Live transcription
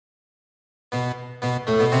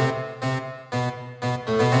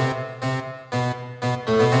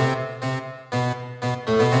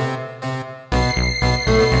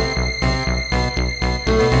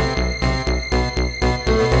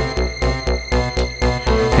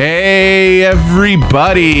Hey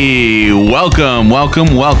everybody! Welcome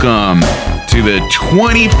to the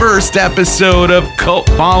 21st episode of Cult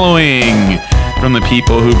Following from the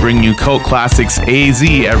people who bring you Cult Classics AZ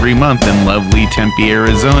every month in lovely Tempe,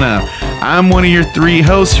 Arizona. I'm one of your three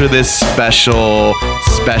hosts for this special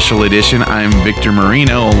edition. I'm Victor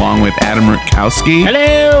Marino along with Adam Rutkowski.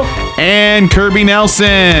 Hello! And Kirby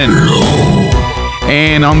Nelson. Hello.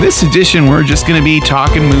 And on this edition, we're just going to be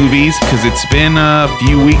talking movies because it's been a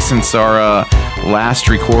few weeks since our last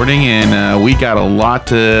recording, and we got a lot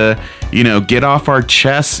to, get off our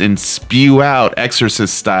chests and spew out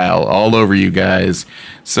Exorcist style all over you guys.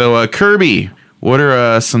 So, Kirby, what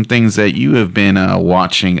are some things that you have been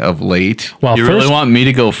watching of late? Well, you really want me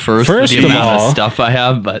to go first with the amount of stuff I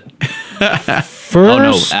have, but...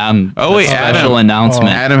 Adam. Special announcement.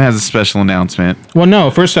 Adam has a special announcement. Well,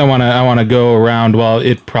 no. First, I want to go around. Well,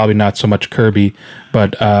 it probably not so much Kirby,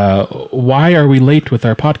 but why are we late with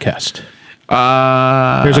our podcast?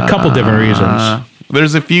 There's a couple different reasons.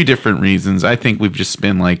 There's a few different reasons. I think we've just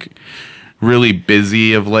been really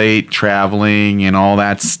busy of late, traveling and all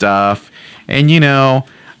that stuff. And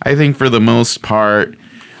I think for the most part,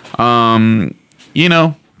 life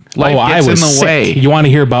gets in the way. You want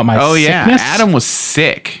to hear about my sickness? Yeah, Adam was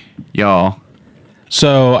sick, y'all.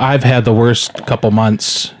 So I've had the worst couple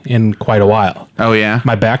months in quite a while. Oh, yeah?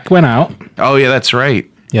 My back went out. Oh, yeah, that's right.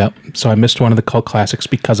 Yep. So I missed one of the Cult Classics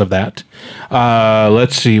because of that.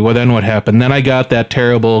 Let's see. Well, then what happened? Then I got that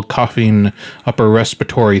terrible coughing upper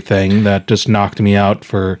respiratory thing that just knocked me out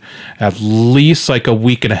for at least a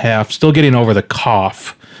week and a half. Still getting over the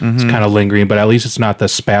cough. Mm-hmm. It's kind of lingering, but at least it's not the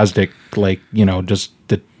spastic, just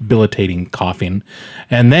debilitating coughing.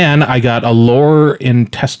 And then I got a lower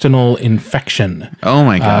intestinal infection. Oh,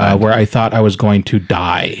 my God. Where I thought I was going to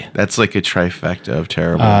die. That's like a trifecta of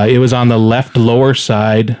terrible. It was on the left lower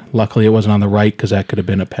side. Luckily, it wasn't on the right because that could have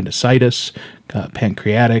been appendicitis,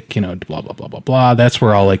 pancreatic, blah, blah, blah, blah, blah. That's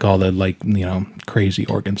where all the crazy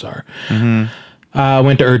organs are. Mm-hmm.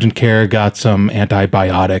 Went to urgent care, got some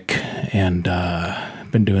antibiotic, and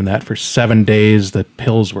been doing that for 7 days. The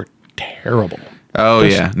pills were terrible. Oh,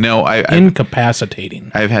 yeah. No,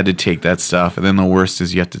 incapacitating. I've had to take that stuff, and then the worst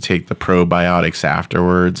is you have to take the probiotics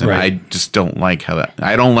afterwards, and right. I just don't like how that...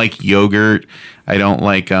 I don't like yogurt. I don't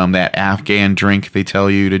like that Afghan drink they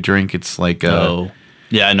tell you to drink. It's like... Oh.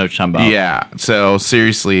 Yeah, I know what you're talking about. Yeah, so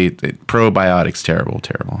seriously, probiotics, terrible.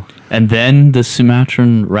 And then the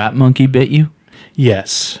Sumatran rat monkey bit you?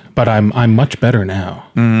 Yes, but I'm much better now.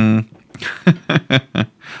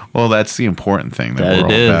 Well, that's the important thing, that we're all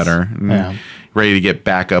better. Yeah. Ready to get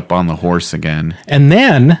back up on the horse again. And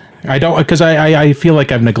then, I feel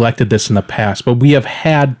like I've neglected this in the past, but we have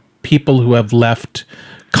had people who have left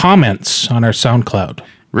comments on our SoundCloud.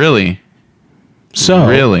 Really? So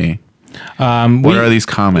really? What are these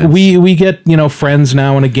comments? We get, friends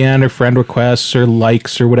now and again, or friend requests, or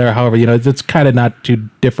likes, or whatever. However, it's kind of not too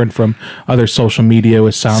different from other social media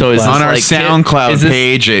with SoundCloud. So it's on our SoundCloud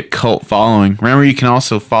page at Cult Following. Remember, you can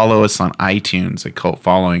also follow us on iTunes at Cult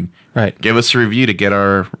Following. Right. Give us a review to get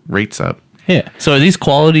our rates up. Yeah. So are these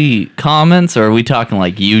quality comments, or are we talking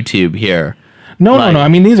like YouTube here? No. I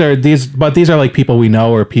mean, these are like people we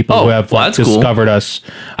know or people who have discovered us.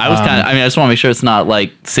 I just want to make sure it's not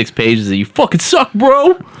like 6 pages that you fucking suck,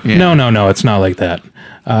 bro. Yeah. No, it's not like that.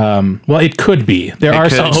 Well, it could be. There are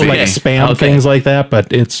some spam things like that,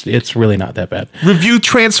 but it's really not that bad. Review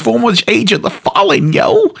Transformers: Age of the Fallen,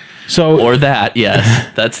 yo. Or that, yes.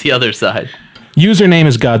 That's the other side. Username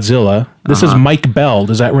is Godzilla. This is Mike Bell.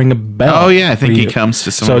 Does that ring a bell? Oh, yeah. I think he comes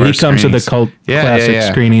to some of our screenings. So he comes to the Cult Classic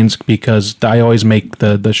screenings because I always make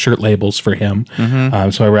the shirt labels for him.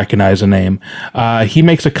 Mm-hmm. So I recognize the name. He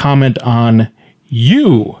makes a comment on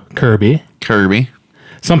you, Kirby.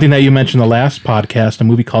 Something that you mentioned in the last podcast, a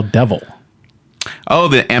movie called Devil. Oh,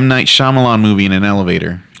 the M. Night Shyamalan movie in an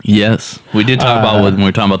elevator. Yes. We did talk about when we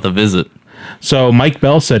were talking about The Visit. So Mike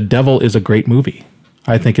Bell said Devil is a great movie.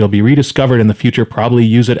 I think it'll be rediscovered in the future, probably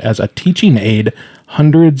use it as a teaching aid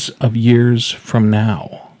hundreds of years from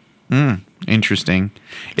now. Interesting.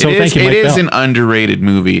 So it is an underrated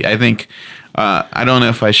movie. I think, I don't know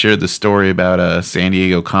if I shared the story about San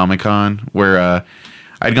Diego Comic-Con, where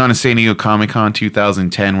I'd gone to San Diego Comic-Con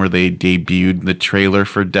 2010 where they debuted the trailer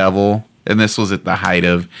for Devil. And this was at the height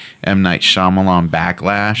of M. Night Shyamalan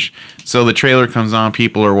backlash. So the trailer comes on,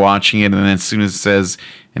 people are watching it, and then as soon as it says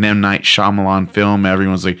an M. Night Shyamalan film,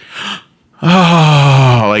 everyone's like,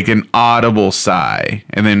 oh, like an audible sigh.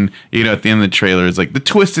 And then, at the end of the trailer, it's like, the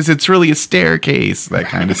twist is it's really a staircase, that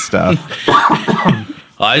kind of stuff.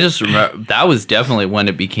 I just remember, that was definitely when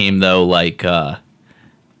it became, though,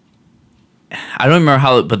 I don't remember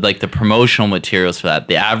how, but like the promotional materials for that,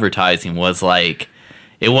 the advertising was like,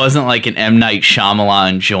 it wasn't like an M. Night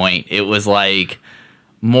Shyamalan joint. It was like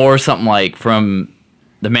more something like from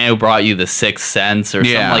The Man Who Brought You the Sixth Sense or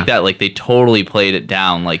something like that. Like they totally played it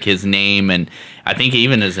down, like his name and I think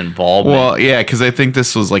even his involvement. Well, yeah, because I think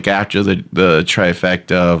this was like after the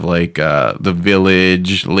trifecta of like The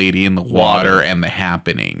Village, Lady in the Water, and The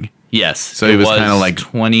Happening. Yes. So it was kind of like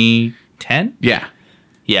 2010? Yeah.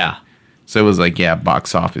 Yeah. So it was like,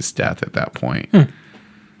 box office death at that point.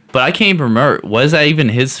 But I can't even remember. Was that even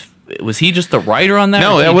his? Was he just the writer on that?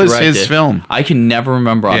 No, or did that he was direct his it? film. I can never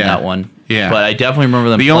remember on that one. Yeah. But I definitely remember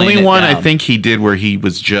them. The playing only it one down. I think he did where he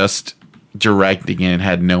was just directing and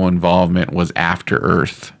had no involvement was After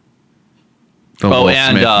Earth. The Will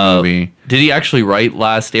Smith movie. Did he actually write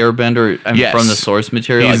Last Airbender Yes. from the source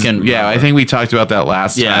material? I think we talked about that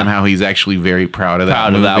last time, how he's actually very proud of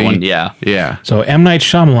that movie. Proud of that one, yeah. Yeah. So M. Night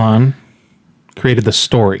Shyamalan created the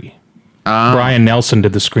story. Brian Nelson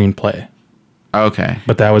did the screenplay, Okay.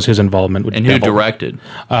 but that was his involvement with And who Devil. directed?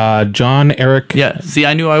 John Eric. Yeah, see,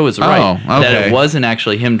 I knew I was right. Oh, That okay. it wasn't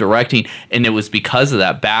actually him directing, and it was because of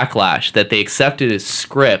that backlash that they accepted his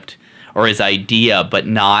script or his idea, but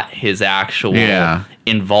not his actual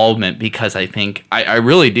involvement. Because I think I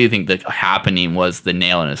really do think the happening was the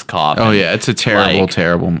nail in his coffin. Oh yeah, it's a terrible,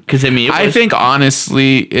 terrible. Because I mean, I think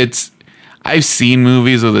honestly, I've seen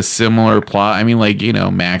movies with a similar plot. I mean, like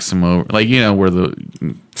Maximo, like where the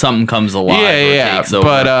something comes alive. Or takes over.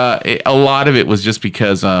 But a lot of it was just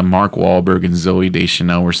because Mark Wahlberg and Zoe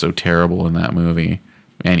Deschanel were so terrible in that movie.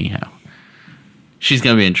 Anyhow, she's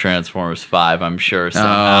gonna be in Transformers 5, I'm sure.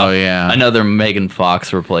 Somehow. Oh yeah, another Megan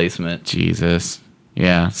Fox replacement. Jesus.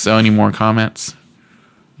 Yeah. So, any more comments?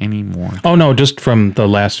 Any more? Oh no, just from the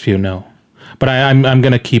last few. No, but I'm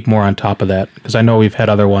going to keep more on top of that because I know we've had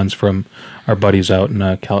other ones from our buddies out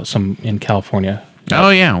in some in California. Oh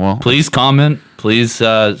yeah. Well, Please comment. Please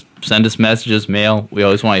send us messages, mail. We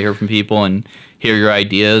always want to hear from people and hear your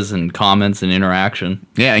ideas and comments and interaction.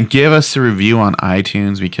 yeah, and give us a review on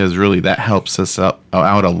iTunes because really that helps us out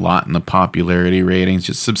a lot in the popularity ratings.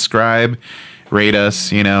 Just subscribe, rate us.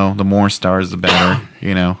 The more stars, the better.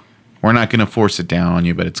 We're not going to force it down on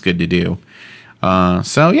you, but it's good to do.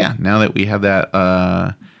 So yeah, now that we have that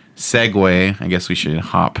segue, I guess we should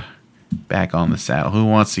hop back on the saddle. Who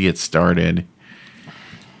wants to get started?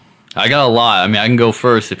 I got a lot. I mean, I can go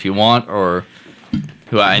first if you want, or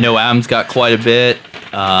I know Adam's got quite a bit.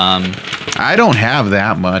 I don't have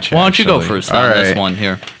that much. Why don't you go actually. first All on this right. one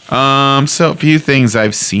here? So a few things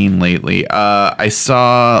I've seen lately. I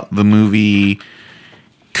saw the movie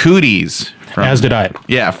Cooties. As did I.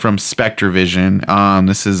 Yeah, from Spectrovision.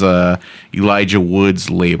 This is a Elijah Wood's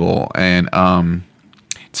label, and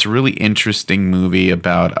it's a really interesting movie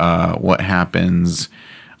about what happens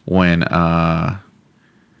when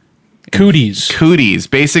Cooties.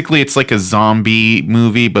 Basically, it's like a zombie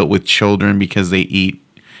movie, but with children because they eat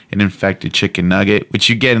an infected chicken nugget, which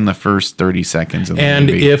you get in the first 30 seconds of the movie. And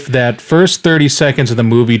if that first 30 seconds of the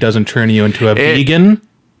movie doesn't turn you into a vegan,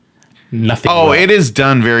 nothing will. It is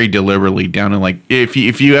done very deliberately down to like if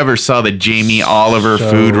you ever saw the Jamie Oliver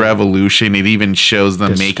Food Revolution, it even shows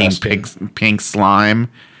them making pink slime,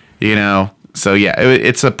 So yeah,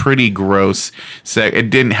 it's a pretty gross. It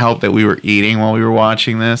didn't help that we were eating while we were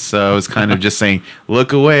watching this, so I was kind of just saying,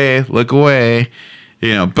 "Look away, look away,"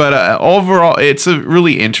 But overall, it's a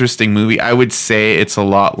really interesting movie. I would say it's a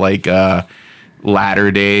lot like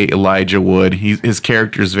latter day Elijah Wood. His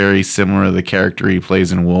character is very similar to the character he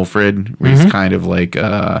plays in Wilfred, where he's kind of like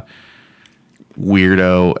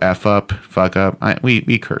weirdo fuck up.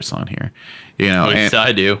 We curse on here, At least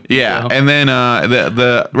I do. Yeah, So. and then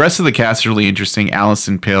the rest of the cast is really interesting.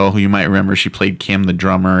 Allison Pill, who you might remember, she played Kim the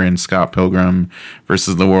drummer in Scott Pilgrim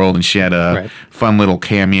versus the World, and she had a fun little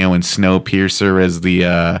cameo in Snowpiercer as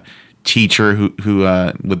the teacher who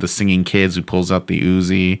with the singing kids who pulls out the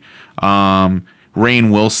Uzi.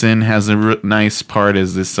 Rainn Wilson has a nice part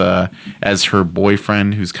as this as her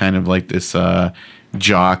boyfriend, who's kind of like this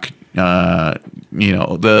jock. The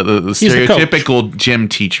stereotypical gym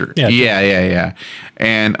teacher. Yeah.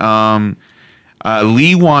 And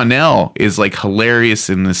Lee Wanell is like hilarious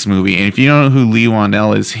in this movie. And if you don't know who Lee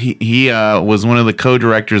Wanell is, he was one of the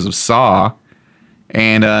co-directors of Saw,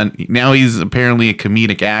 and now he's apparently a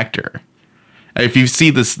comedic actor. If you see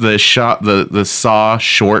the Saw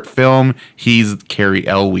short film, he's Carrie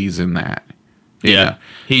Elwes in that. Yeah.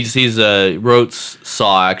 He's wrote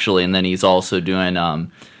Saw actually, and then he's also doing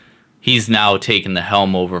he's now taken the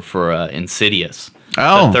helm over for Insidious.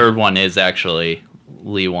 Oh. The third one is actually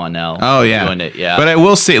Lee Wanell. Oh yeah, doing it. Yeah, But I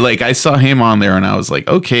will say, like, I saw him on there, and I was like,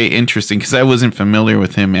 okay, interesting, because I wasn't familiar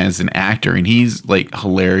with him as an actor, and he's like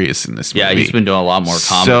hilarious in this movie. yeah, he's been doing a lot more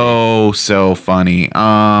comedy. So funny.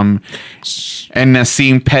 And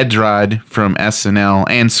Nassim Pedrad from SNL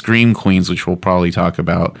and Scream Queens, which we'll probably talk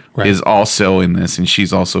about, Right. is also in this, and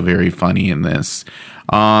she's also very funny in this.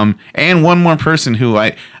 And one more person who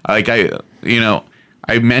I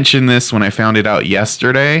mentioned this when I found it out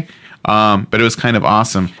yesterday. But it was kind of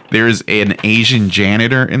awesome. There's an Asian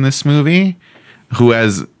janitor in this movie who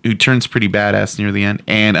turns pretty badass near the end,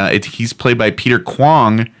 and he's played by Peter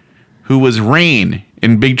Kwong, who was Rain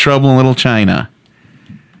in Big Trouble in Little China.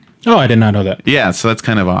 Oh, I did not know that. Yeah, so that's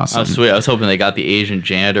kind of awesome. Oh, sweet. I was hoping they got the Asian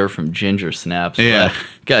janitor from Ginger Snaps. But Yeah.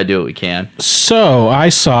 gotta do what we can. So I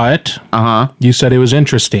saw it. You said it was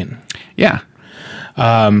interesting. Yeah.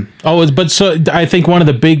 I think one of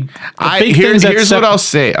the big Here's things that what I'll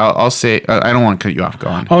say. I'll say. I don't want to cut you off. Go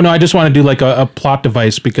on. Oh no, I just want to do like a plot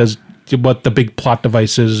device, because what the big plot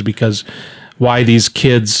device is, because why these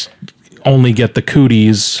kids only get the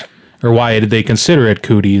cooties, or why did they consider it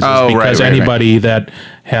cooties, is Oh, because right. anybody that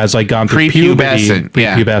has like gone through puberty,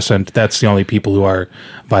 Prepubescent, that's the only people who are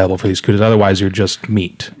viable for these cooties. Otherwise, you're just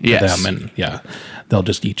meat to Yes. them, and they'll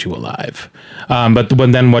just eat you alive.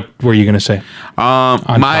 Then what were you going to say?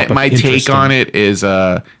 My take interesting. on it is,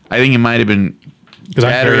 I think it might have been 'Cause I'm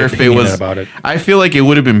better very if it opinionated was. about it. I feel like it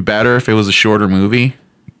would have been better if it was a shorter movie,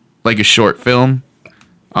 like a short film.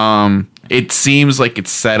 It seems like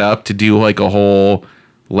it's set up to do like a whole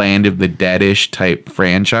Land of the Dead-ish type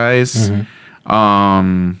franchise.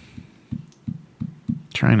 Trying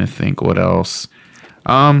to think what else.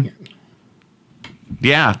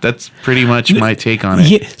 Yeah, that's pretty much my take on it.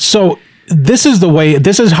 Yeah, so this is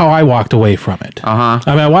how I walked away from it. I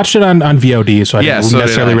mean, I watched it on VOD, so I Yeah, didn't so did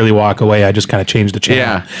necessarily I. really walk away. I just kind of changed the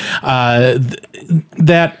channel. Yeah.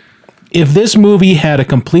 That if this movie had a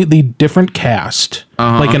completely different cast,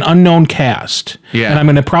 like an unknown cast, Yeah. and I'm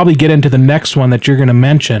going to probably get into the next one that you're going to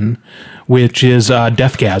mention, which is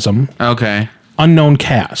Deathgasm, Okay. unknown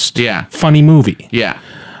cast, Yeah. funny movie, Yeah.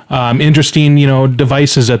 interesting,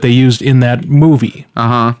 devices that they used in that movie.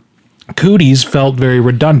 Cooties felt very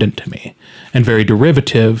redundant to me and very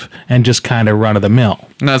derivative and just kind of run of the mill.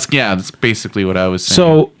 That's basically what I was saying.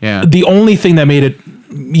 So yeah. the only thing that made it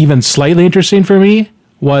even slightly interesting for me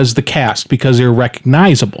was the cast, because they're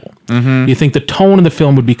recognizable. Mm-hmm. You think the tone of the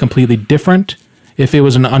film would be completely different if it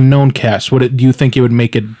was an unknown cast? Do you think it would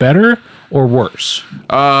make it better or worse?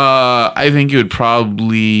 I think it would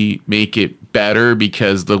probably make it better,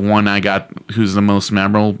 because the one I got who's the most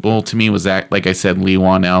memorable to me was that, like I said, Lee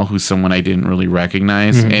Wanell, who's someone I didn't really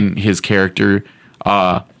recognize, Mm-hmm. and his character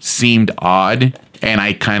seemed odd, and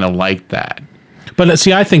I kind of liked that. But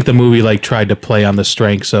see, I think the movie tried to play on the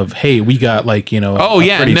strengths of, hey, we got Oh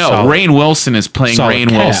yeah, pretty no. solid- Rainn Wilson is playing solid Rainn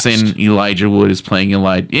cast. Wilson. Elijah Wood is playing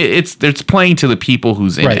Elijah. It's playing to the people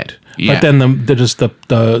who's in right. it. Yeah. But then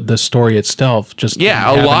the story itself just Yeah,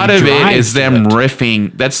 didn't a have lot any of it drive is to them it.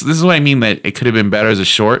 riffing. This is what I mean, that it could have been better as a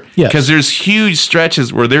short. Yes. Because there's huge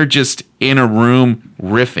stretches where they're just in a room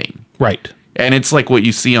riffing. Right. And it's like what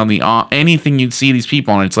you see on anything you'd see these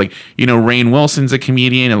people on. It's like, Rainn Wilson's a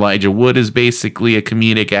comedian. Elijah Wood is basically a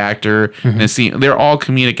comedic actor. Mm-hmm. And they're all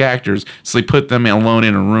comedic actors. So they put them alone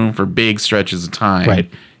in a room for big stretches of time.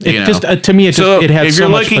 Right. It you know? just to me it had if so you're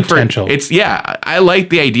much looking potential. I like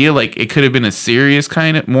the idea. Like, it could have been a serious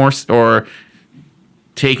kind of more, or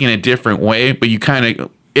taken a different way, but you kind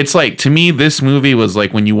of, it's like, to me, this movie was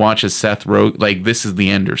like when you watch a Seth Rogen, like, This Is the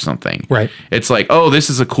End or something. Right. It's like, oh, this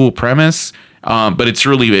is a cool premise, but it's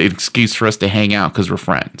really an excuse for us to hang out because we're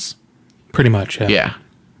friends. Pretty much. Yeah. Yeah.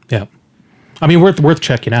 Yeah. I mean, worth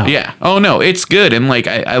checking out. Yeah. Oh no, it's good. And like,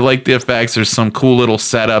 I like the effects. There's some cool little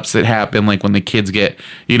setups that happen, like when the kids get,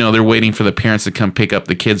 they're waiting for the parents to come pick up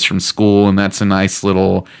the kids from school, and that's a nice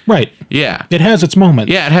little. Right. Yeah. It has its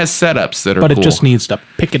moments. Yeah, it has setups that are But cool. it just needs to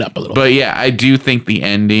pick it up a little. But yeah, I do think the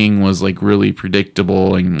ending was like really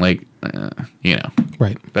predictable, and like,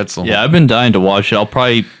 Right. that's the Yeah, I've been dying to watch it. I'll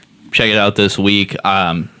probably check it out this week.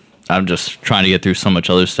 I'm just trying to get through so much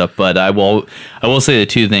other stuff, but I will say the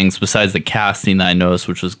two things besides the casting that I noticed,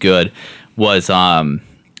 which was good, was I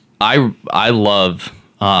love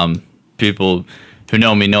people who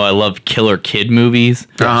know me know I love killer kid movies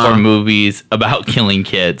or movies about killing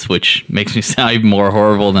kids, which makes me sound even more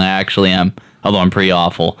horrible than I actually am, although I'm pretty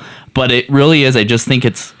awful. But it really is. I just think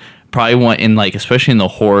it's probably one in, like, especially in the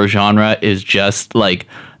horror genre, is just like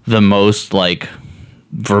the most like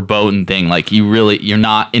verboten thing. Like you're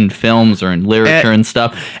not in films or in literature and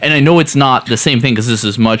stuff. And I know it's not the same thing because this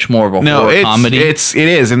is much more of a horror comedy. It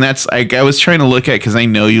is, and that's I was trying to look at because I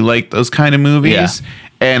know you like those kind of movies,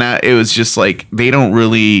 and it was just like they don't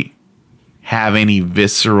really have any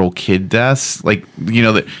visceral kid deaths. Like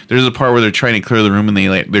there's a part where they're trying to clear the room and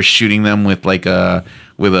they're shooting them with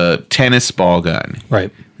a tennis ball gun.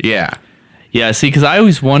 Right. Yeah. Yeah, see, because I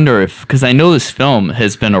always wonder because I know this film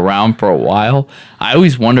has been around for a while. I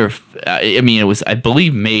always wonder if, it was, I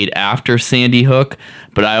believe, made after Sandy Hook,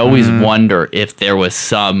 but I always wonder if there was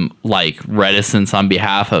some, like, reticence on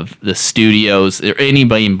behalf of the studios or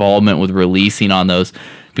anybody involvement with releasing on those,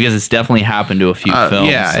 because it's definitely happened to a few films.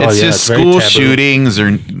 Yeah, it's school shootings,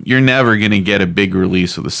 or you're never going to get a big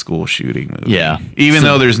release with a school shooting movie. Yeah. Even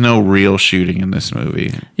though there's no real shooting in this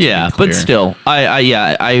movie. Yeah, but still,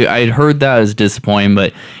 I'd heard that as disappointing,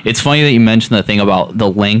 but it's funny that you mentioned the thing about the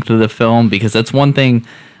length of the film, because that's one thing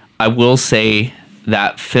I will say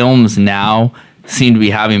that films now seem to be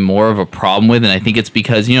having more of a problem with, and I think it's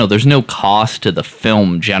because there's no cost to the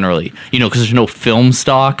film generally, because there's no film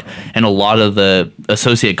stock, and a lot of the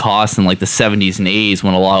associated costs in like the 70s and 80s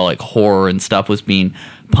when a lot of like horror and stuff was being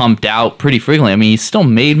pumped out pretty frequently. I mean, you still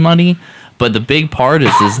made money, but the big part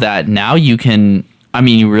is that now you can,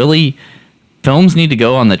 films need to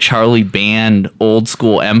go on the Charlie Band old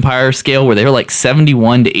school Empire scale where they're like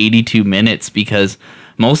 71 to 82 minutes, because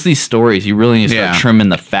most of these stories you really need to start trimming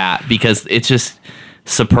the fat, because it's just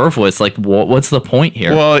superfluous. Like, what's the point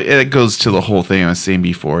here? Well, it goes to the whole thing I was saying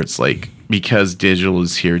before. It's like, because digital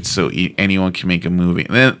is here, it's so anyone can make a movie.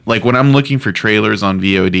 And then, like, when I'm looking for trailers on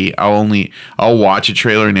VOD, I'll watch a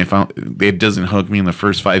trailer, and if it doesn't hook me in the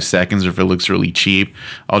first 5 seconds, or if it looks really cheap,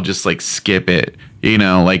 I'll just like skip it.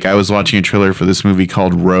 Like I was watching a trailer for this movie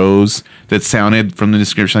called Rose that sounded from the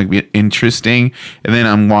description like interesting, and then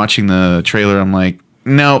I'm watching the trailer, I'm like,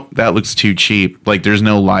 nope, that looks too cheap. Like, there's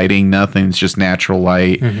no lighting, nothing. It's just natural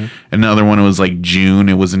light. Another one was like June.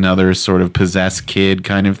 It was another sort of possessed kid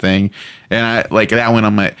kind of thing. And I like that one.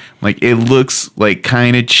 I'm like, it looks like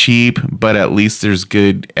kind of cheap, but at least there's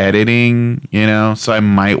good editing, So I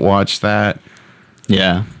might watch that.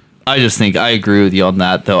 Yeah, I just think I agree with you on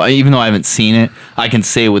that, though. Even though I haven't seen it, I can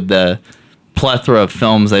say with the plethora of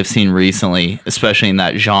films I've seen recently, especially in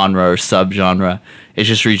that genre or subgenre, it's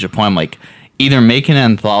just reached a point I'm like, either make an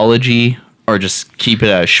anthology or just keep it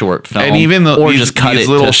as a short film. And even just cut these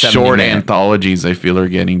it little to short 70 anthologies, I feel are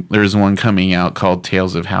getting. There's one coming out called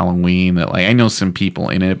Tales of Halloween that, like, I know some people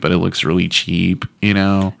in it, but it looks really cheap.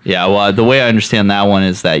 Yeah, well, the way I understand that one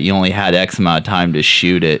is that you only had X amount of time to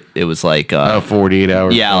shoot it. It was like a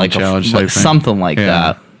 48-hour challenge, something like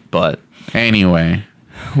that. But anyway,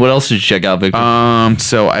 what else did you check out, Victor?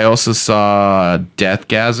 So I also saw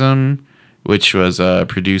Deathgasm, which was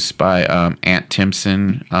produced by Ant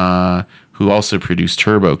Timpson, who also produced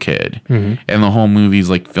Turbo Kid. And the whole movie's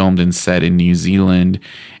like filmed and set in New Zealand.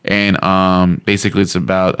 And basically it's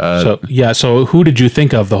about... So who did you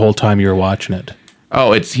think of the whole time you were watching it?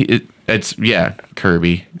 Oh, it's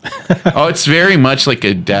Kirby. It's very much like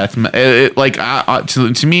a death...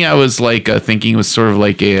 to me, I was like thinking it was sort of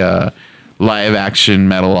like a live-action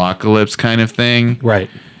Metalocalypse kind of thing. Right.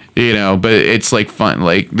 But it's like fun.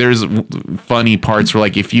 Like, there's funny parts where,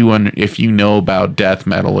 like, if you know about death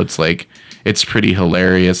metal, it's like, it's pretty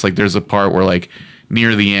hilarious. Like, there's a part where, like,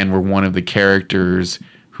 near the end, where one of the characters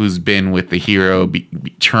who's been with the hero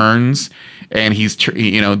turns, and he's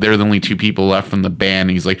they're the only two people left from the band.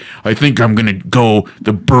 And he's like, I think I'm gonna go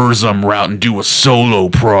the Burzum route and do a solo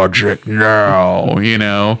project now.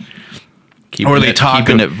 They talk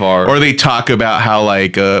about how,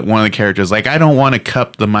 like, one of the characters, like, I don't want to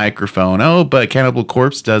cup the microphone. Oh, but Cannibal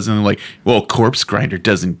Corpse doesn't. And like, well, Corpse Grinder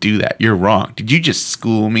doesn't do that. You're wrong. Did you just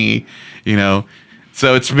school me?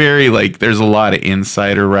 So it's very, like, there's a lot of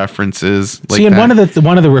insider references. Like, and one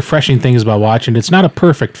of the refreshing things about watching it's not a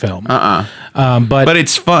perfect film. But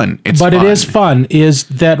it's fun. It is fun. Is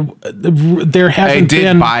that there hasn't been...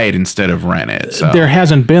 I did buy it instead of rent it. So. There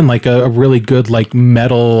hasn't been, like, a really good, like,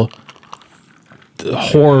 metal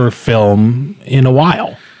horror film in a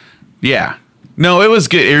while. Yeah. No, it was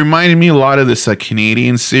good. It reminded me a lot of this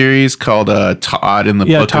Canadian series called Todd and the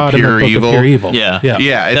Book of Pure Evil. Yeah.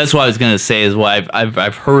 That's what I was going to say is what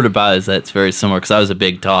I've heard about is that it's very similar, because I was a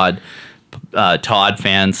big Todd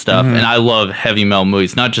fan stuff, and I love heavy metal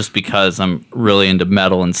movies, not just because I'm really into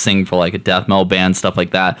metal and sing for like a death metal band, stuff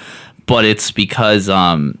like that, but it's because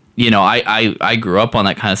I grew up on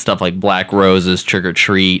that kind of stuff, like Black Roses, Trick or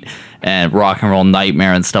Treat, and Rock and Roll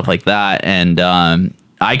Nightmare and stuff like that. And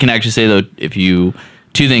I can actually say, though, two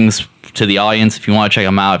things to the audience, if you want to check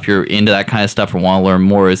them out, if you're into that kind of stuff or want to learn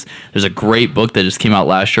more, is there's a great book that just came out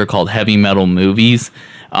last year called Heavy Metal Movies.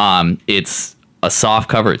 It's a soft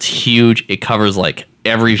cover. It's huge. It covers like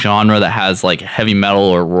every genre that has like heavy metal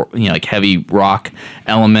or like heavy rock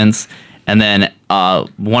elements. And then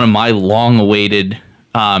one of my long-awaited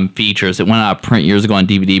features, it went out of print years ago on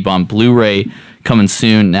DVD, but on Blu-ray coming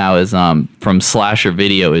soon now is from Slasher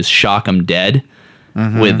Video, is Shock 'Em Dead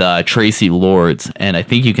with Tracy Lords. And I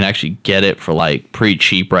think you can actually get it for like pretty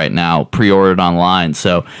cheap right now, pre-ordered online.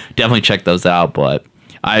 So definitely check those out. But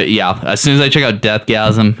as soon as I check out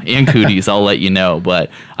Deathgasm and Cooties, I'll let you know. But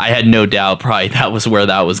I had no doubt probably that was where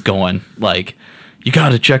that was going. Like, you got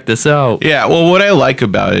to check this out. Yeah, well, what I like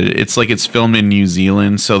about it, it's like it's filmed in New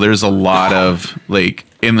Zealand, so there's a lot of like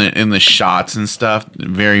in the shots and stuff,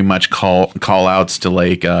 very much call outs to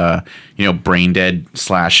like Brain Dead /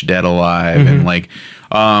 Dead Alive, and like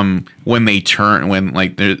when they turn, when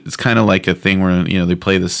like it's kind of like a thing where they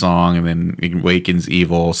play the song and then it awakens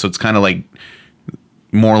evil, so it's kind of like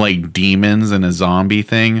more like demons than a zombie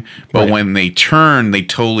thing. But when they turn, they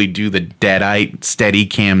totally do the Deadite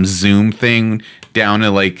Steadicam zoom thing down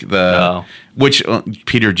to like which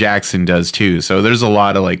Peter Jackson does too. So there's a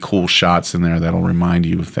lot of like cool shots in there that'll remind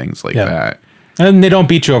you of things like that. And they don't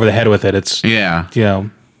beat you over the head with it. It's I'll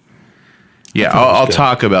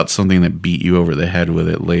talk about something that beat you over the head with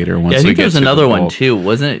it later. Once I think there's another one too.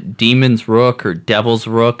 Wasn't it Demon's Rook or Devil's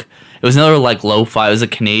Rook? It was another like lo-fi. It was a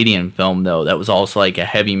Canadian film though that was also like a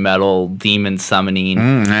heavy metal demon summoning.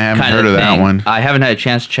 I haven't heard of that one. I haven't had a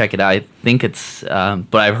chance to check it out. I think it's,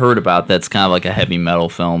 but I've heard about that's kind of like a heavy metal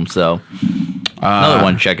film. So another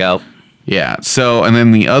one to check out. Yeah. So, and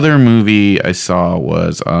then the other movie I saw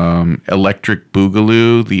was Electric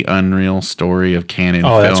Boogaloo: The Unreal Story of Canon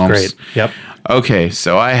Films. Oh, that's great. Yep. Okay,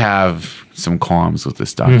 so I have some qualms with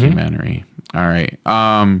this documentary. All right.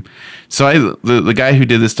 So the guy who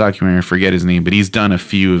did this documentary, I forget his name, but he's done a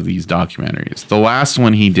few of these documentaries. The last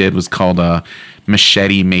one he did was called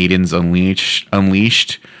Machete Maidens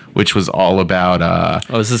Unleashed, which was all about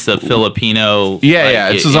is this the Filipino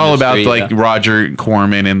this was all about like Roger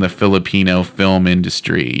Corman and the Filipino film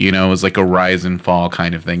industry. It was like a rise and fall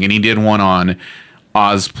kind of thing. And he did one on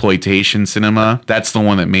Ozploitation Cinema. That's the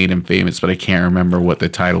one that made him famous, but I can't remember what the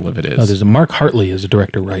title of it is. There's a Mark Hartley as a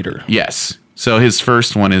director-writer. Yes. So his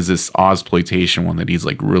first one is this Ozploitation one that he's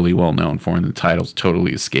like really well known for, and the title's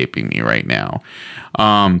totally escaping me right now.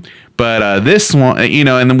 But this one, and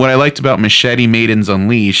then what I liked about Machete Maidens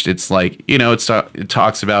Unleashed, it's like, it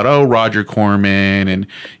talks about, Roger Corman and,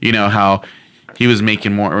 how he was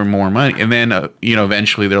making more and more money. And then,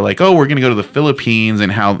 eventually they're like, we're going to go to the Philippines,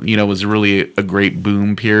 and how, it was really a great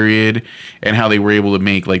boom period, and how they were able to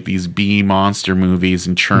make like these B monster movies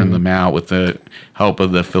and churn them out with the help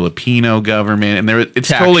of the Filipino government. And it's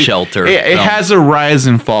tax totally shelter. It has a rise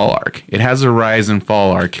and fall arc. It has a rise and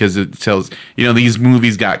fall arc because it tells, these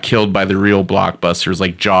movies got killed by the real blockbusters,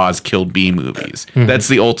 like Jaws killed B movies. That's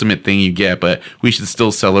the ultimate thing you get, but we should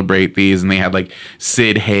still celebrate these. And they had like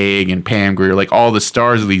Sid Haig and Pam Grier, like all the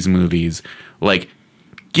stars of these movies, like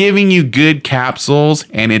giving you good capsules,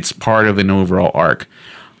 and it's part of an overall arc.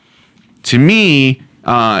 To me,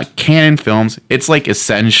 Canon Films, it's like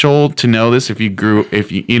essential to know this if you're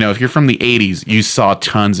from the 80s, you saw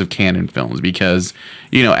tons of Canon Films because,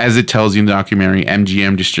 as it tells you in the documentary,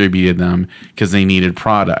 MGM distributed them because they needed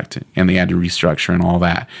product and they had to restructure and all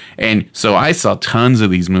that. And so I saw tons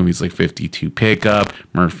of these movies like 52 Pickup,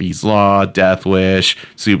 Murphy's Law, Death Wish,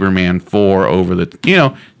 Superman 4,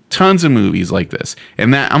 tons of movies like this.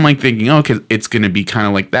 And that I'm like thinking, okay, it's going to be kind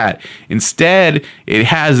of like that. Instead, it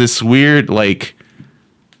has this weird like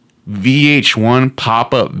VH1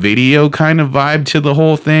 pop-up video kind of vibe to the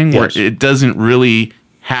whole thing, where it doesn't really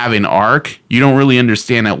have an arc. You don't really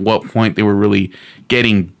understand at what point they were really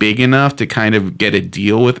getting big enough to kind of get a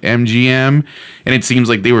deal with MGM. And it seems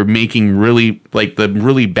like they were making really, like, the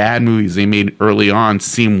really bad movies they made early on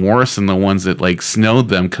seem worse than the ones that like snowed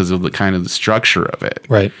them because of the kind of the structure of it.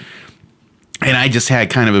 Right. And I just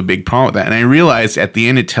had kind of a big problem with that. And I realized at the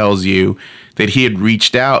end it tells you that he had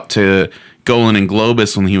reached out to Golan and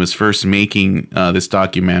Globus when he was first making this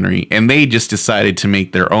documentary, and they just decided to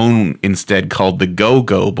make their own instead, called the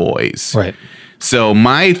Go-Go Boys. Right. So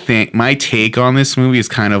my take on this movie is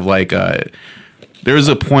kind of like there was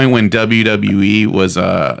a point when WWE was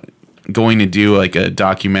going to do like a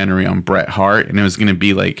documentary on Bret Hart, and it was going to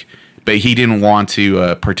be like, but he didn't want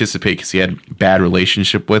to participate because he had a bad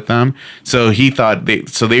relationship with them. So he thought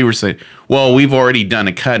they were saying, well, we've already done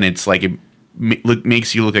a cut, and it's like it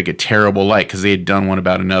makes you look like a terrible light, because they had done one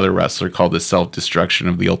about another wrestler called the Self-Destruction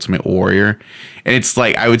of the Ultimate Warrior. And it's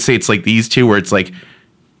like, I would say it's like these two, where it's like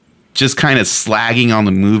just kind of slagging on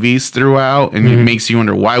the movies throughout, and it makes you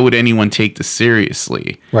wonder, why would anyone take this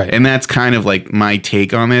seriously? Right. And that's kind of like my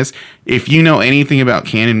take on this. If you know anything about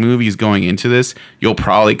canon movies going into this, you'll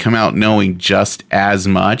probably come out knowing just as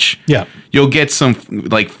much. Yeah. You'll get some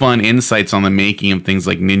like fun insights on the making of things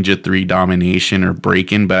like Ninja 3 Domination or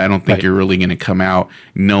Breakin', but I don't think Right. you're really going to come out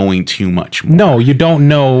knowing too much more. No, you don't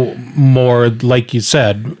know more. Like you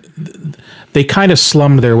said, they kind of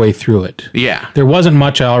slummed their way through it. Yeah. There wasn't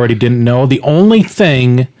much I already didn't know. The only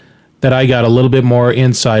thing that I got a little bit more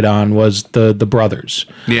insight on was the brothers.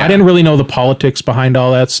 Yeah. I didn't really know the politics behind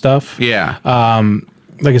all that stuff. Yeah.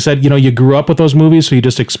 Like I said, you grew up with those movies, so you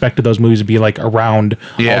just expected those movies to be like around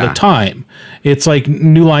all Yeah. the time. It's like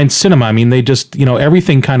New Line Cinema. I mean, they just,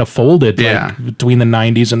 everything kind of folded Yeah. like between the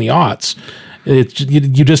 90s and the aughts.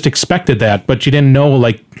 You just expected that, but you didn't know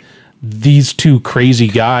like these two crazy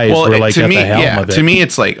guys were like to at me, the helm of it. to me,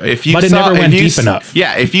 it's like if you But it saw, never went if you deep enough.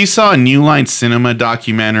 Yeah, if you saw a New Line Cinema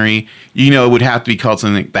documentary, it would have to be called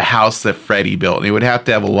something like The House That Freddie Built. And it would have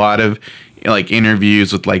to have a lot of like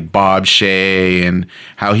interviews with like Bob Shea and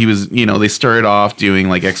how he was, they started off doing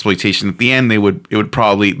like exploitation. At the end, it would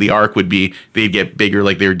probably, the arc would be they'd get bigger,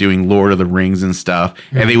 like they were doing Lord of the Rings and stuff.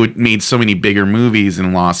 And they would made so many bigger movies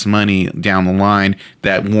and lost money down the line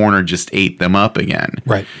that Warner just ate them up again.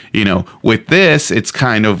 Right. With this, it's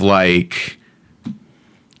kind of like,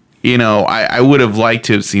 I would have liked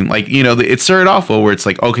to have seen, like, it started off well where it's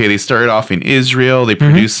like, okay, they started off in Israel. They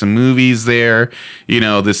produced some movies there.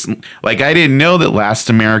 This, like, I didn't know that Last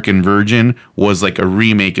American Virgin was like a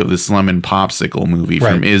remake of this Lemon Popsicle movie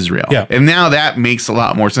from Right. Israel. Yeah. And now that makes a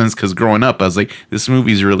lot more sense because growing up, I was like, this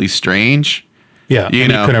movie's really strange. Yeah, and you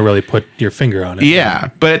couldn't really put your finger on it. Yeah,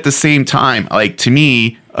 but at the same time, like to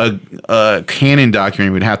me, a canon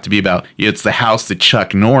documentary would have to be about it's the house that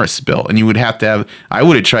Chuck Norris built, and you would have to have. I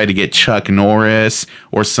would have tried to get Chuck Norris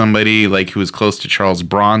or somebody like who was close to Charles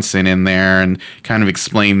Bronson in there and kind of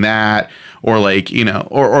explain that, or like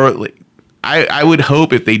I would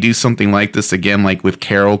hope if they do something like this again, like with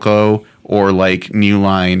Carolco or like New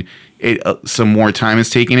Line. Some more time is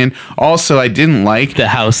taken in. Also, I didn't like The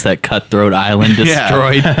house that Cutthroat Island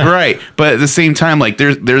destroyed. right. But at the same time, like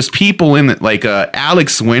there's people in it, like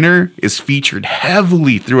Alex Winter is featured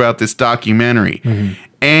heavily throughout this documentary.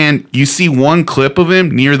 And you see one clip of him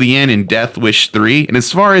near the end in Death Wish 3. And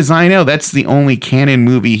as far as I know, that's the only canon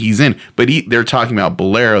movie he's in. But they're talking about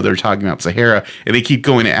Bolero, they're talking about Sahara, and they keep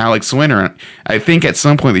going to Alex Winter. I think at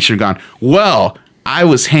some point they should have gone, well, I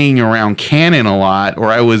was hanging around Canon a lot,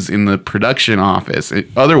 or I was in the production office.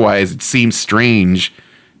 Otherwise, it seems strange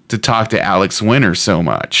to talk to Alex Winter so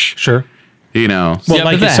much. Sure. Well, Yeah, like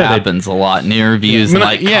but you that said, happens a lot in interviews and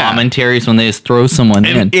like Yeah. commentaries when they just throw someone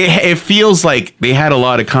in. it feels like they had a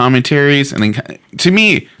lot of commentaries, and then to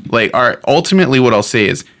me, like, ultimately, what I'll say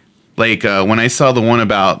is, like, when I saw the one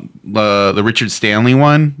about the Richard Stanley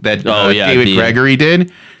one that David Gregory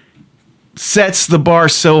did. Sets the bar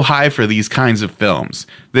so high for these kinds of films.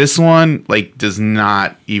 This one, like, does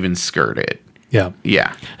not even skirt it. Yeah.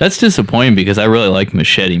 Yeah. That's disappointing because I really like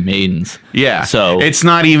Machete Maidens. Yeah. So it's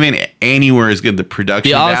not even anywhere as good. The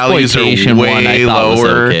production values are Exploitation way one I thought was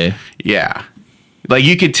lower. okay. Yeah. Like,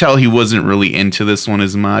 you could tell he wasn't really into this one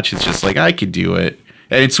as much. It's just like, I could do it.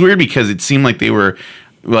 And it's weird because it seemed like they were,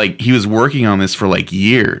 like, he was working on this for, like,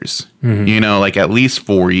 years. Like, at least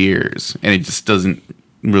 4 years. And it just doesn't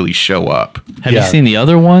really show up. Have you seen the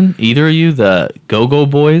other one? Either of you, the Go-Go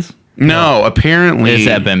Boys? No, apparently. Has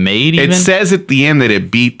that been made even? It says at the end that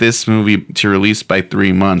it beat this movie to release by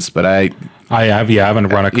 3 months, but I haven't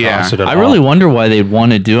run across it at all. I really wonder why they'd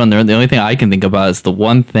want to do it. And the only thing I can think about is the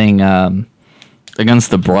one thing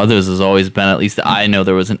against the brothers has always been, at least I know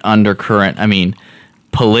there was an undercurrent. I mean,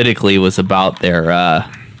 politically was about their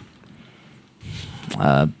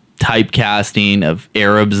typecasting of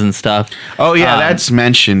Arabs and stuff. Oh yeah, that's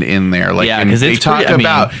mentioned in there. Like, yeah, 'cause they it's talk pretty-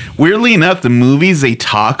 about. Weirdly enough, the movies they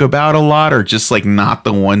talk about a lot are just like not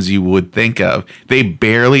the ones you would think of. They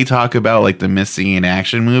barely talk about like the missing in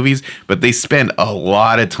action movies, but they spend a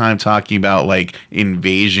lot of time talking about like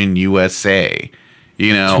Invasion USA.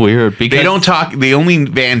 It's weird because they don't talk. The only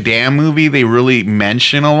Van Damme movie they really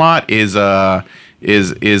mention a lot is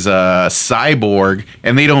Cyborg,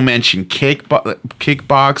 and they don't mention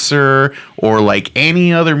Kickboxer or like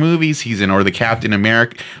any other movies he's in, or the Captain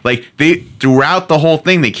America. Like, they throughout the whole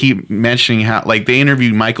thing they keep mentioning how, like, they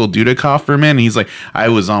interviewed Michael Dudikoff for a minute and he's like, I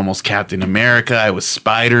was almost Captain America, I was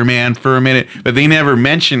Spider-Man for a minute, but they never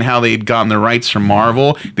mention how they'd gotten the rights from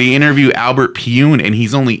Marvel. They interview Albert Pyun and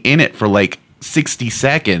he's only in it for like 60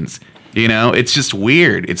 seconds. It's just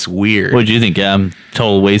weird. It's weird. What do you think?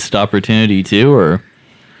 Total waste opportunity too, or?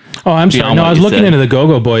 Oh, I'm sorry. beyond No, what I was you looking said. into the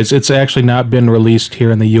Go-Go Boys. It's actually not been released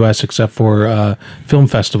here in the U.S. except for film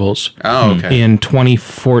festivals. Oh, okay. In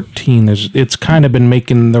 2014, it's kind of been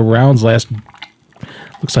making the rounds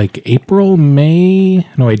looks like April, May.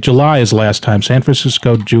 No, wait, July is last time. San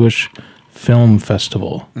Francisco Jewish Film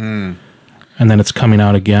Festival. And then it's coming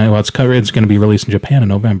out again. Well, it's going to be released in Japan in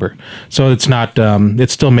November. So it's not,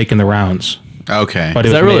 it's still making the rounds. Okay. But it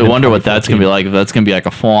Because I was really made in wonder what that's going to be 2014. like. If that's going to be like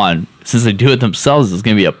a full-on, since they do it themselves, is it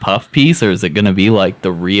going to be a puff piece, or is it going to be like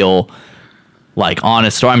the real, like,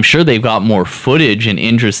 honest story? I'm sure they've got more footage and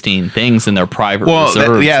interesting things in their private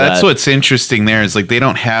reserves. That's what's interesting there is like they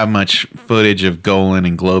don't have much footage of Golan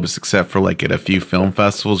and Globus except for like at a few film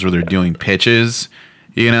festivals where they're doing pitches,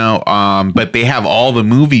 but they have all the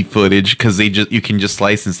movie footage because you can just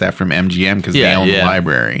license that from MGM because they own the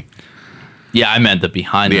library. Yeah, I meant the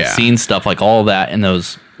behind the Yeah. scenes stuff, like all that and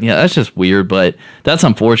those. Yeah, that's just weird, but that's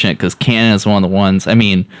unfortunate because Canon is one of the ones. I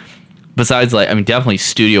mean, besides, definitely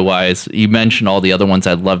studio wise, you mentioned all the other ones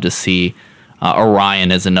I'd love to see.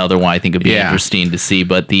 Orion is another one I think would be interesting to see,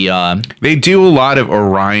 but They do a lot of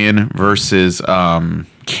Orion versus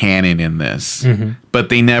Canon in this, but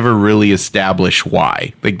they never really establish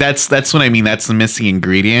why. Like that's what I mean. That's the missing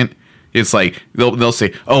ingredient. It's like they'll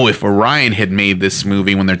say, "Oh, if Orion had made this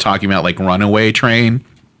movie when they're talking about like Runaway Train,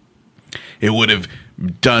 it would have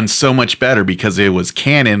done so much better because it was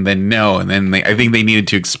canon." Then no, and then I think they needed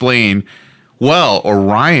to explain. Well,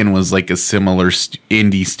 Orion was like a similar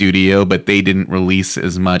indie studio, but they didn't release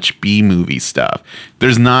as much B movie stuff.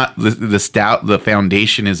 There's not the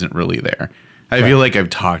foundation isn't really there. I feel like I've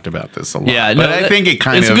talked about this a lot. Yeah, but no, I think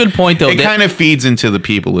it's a good point, though. It kind of feeds into the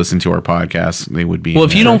people who listen to our podcast. They would be well,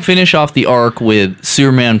 if you don't finish off the arc with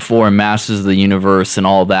Superman 4 and Masters of the Universe and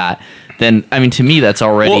all that, then to me that's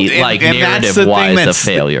already narrative wise a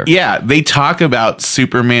failure. Yeah, they talk about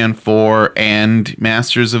Superman 4 and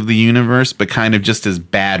Masters of the Universe, but kind of just as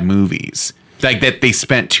bad movies. Like that they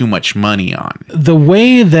spent too much money on. The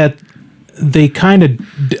way that they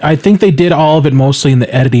I think they did all of it mostly in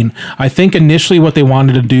the editing. I think initially what they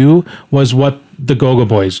wanted to do was what the Go-Go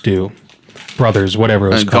Boys do. Brothers, whatever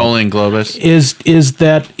it was called. Golan Globus. Is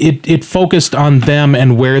that it focused on them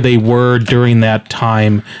and where they were during that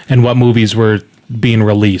time and what movies were being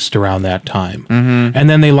released around that time. Mm-hmm. And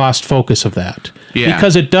then they lost focus of that. Yeah.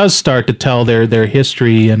 Because it does start to tell their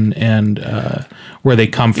history and where they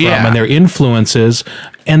come from and their influences.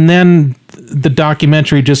 And then the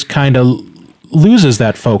documentary just kind of loses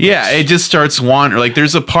that focus. Yeah, it just starts wandering. Like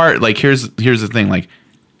there's a part, like here's the thing, like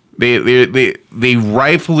they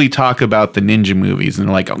rightfully talk about the ninja movies and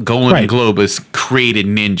they're like Golan and Globus created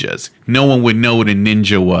ninjas. No one would know what a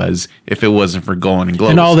ninja was if it wasn't for Golan and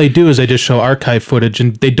Globus. And all they do is they just show archive footage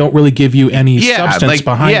and they don't really give you any substance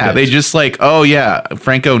behind it. Yeah, they just like, oh yeah,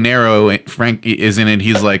 Franco Nero, Frank is in it.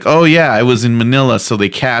 He's like, oh yeah, I was in Manila, so they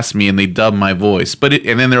cast me and they dubbed my voice.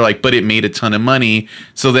 And then they're like, but it made a ton of money.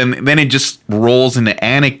 So then it just rolls into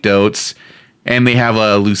anecdotes. And they have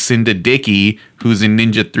a Lucinda Dickey who's in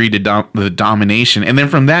Ninja 3 The Domination. And then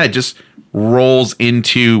from that, it just rolls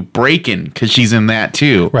into Breakin' because she's in that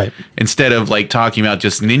too. Right. Instead of like talking about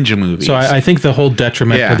just ninja movies. So I think the whole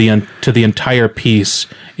detriment to the entire piece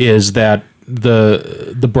is that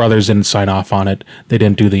the brothers didn't sign off on it. They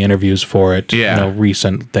didn't do the interviews for it. Yeah.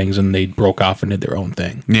 Recent things, and they broke off and did their own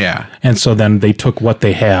thing. Yeah. And so then they took what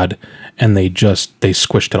they had and they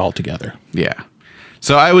squished it all together. Yeah.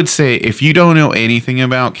 So I would say if you don't know anything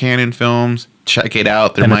about Canon films, check it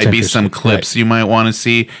out. There might be some clips you might want to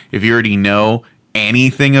see. If you already know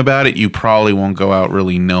anything about it, you probably won't go out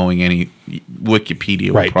really knowing any. Wikipedia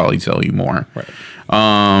will probably tell you more. Right.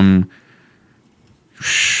 I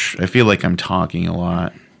feel like I'm talking a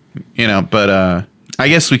lot, but I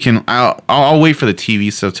guess we can. I'll wait for the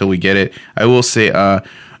TV stuff till we get it. I will say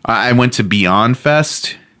I went to Beyond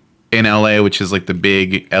Fest in LA, which is like the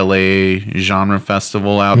big LA genre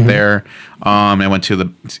festival out there. I went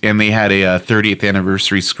to and they had a 30th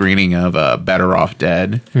anniversary screening of Better Off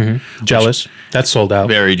Dead. Mm-hmm. Jealous. That's sold out.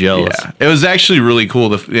 Very jealous. Yeah, it was actually really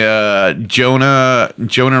cool. Jonah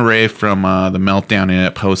Ray from The Meltdown ended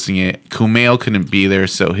up hosting it. Kumail couldn't be there,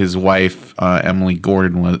 so his wife Emily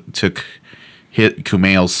Gordon took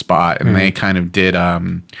Kumail's spot, and they kind of did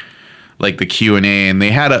like the Q&A, and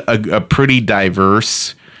they had a pretty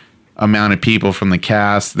diverse amount of people from the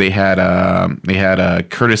cast. They had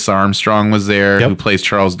Curtis Armstrong was there, who plays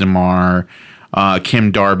Charles DeMar.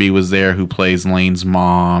 Kim Darby was there, who plays Lane's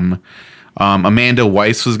mom. Amanda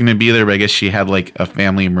Weiss was going to be there, but I guess she had like a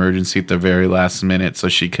family emergency at the very last minute, so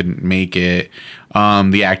she couldn't make it.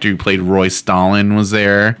 The actor who played Roy Stalin was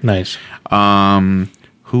there. Nice.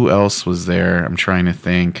 Who else was there? I'm trying to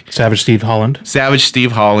think. Savage Steve Holland. Savage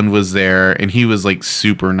Steve Holland was there, and he was like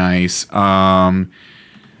super nice. I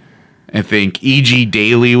think E.G.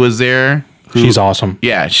 Daily was there. She's awesome.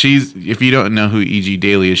 Yeah, she's. If you don't know who E.G.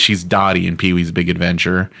 Daily is, she's Dottie in Pee-wee's Big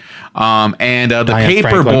Adventure. And the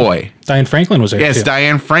Paper Boy. Diane Franklin was there. Yes, too.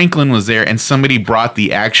 Diane Franklin was there, and somebody brought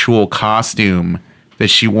the actual costume that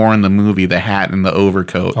she wore in the movie, the hat and the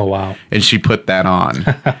overcoat. Oh wow! And she put that on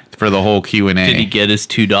for the whole Q&A. Did he get his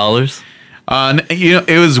 $2?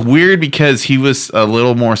 It was weird because he was a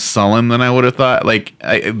little more sullen than I would have thought. Like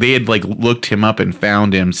they had like looked him up and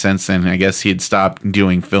found him since then. I guess he had stopped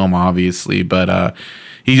doing film, obviously, but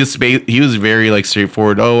he was very like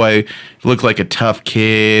straightforward. Oh, I looked like a tough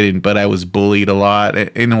kid, but I was bullied a lot.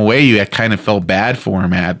 In a way, you kind of felt bad for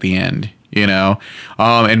him at the end.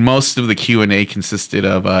 And most of the Q&A consisted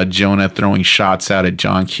of Jonah throwing shots out at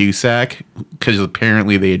John Cusack because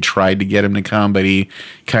apparently they had tried to get him to come, but he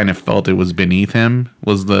kind of felt it was beneath him,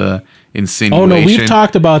 was the insinuation. Oh no, we've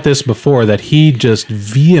talked about this before, that he just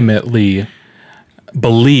vehemently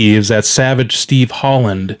believes that Savage Steve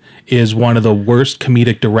Holland is one of the worst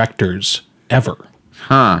comedic directors ever.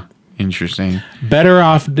 Huh. Interesting. Better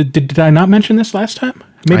off. Did I not mention this last time?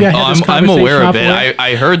 Maybe I had this I'm conversation aware of off it. air.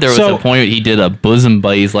 I heard there was a point he did a bosom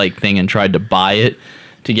buddies like thing and tried to buy it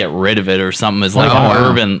to get rid of it or something. Is like an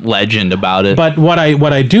urban legend about it. But what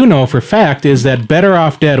I do know for fact is that Better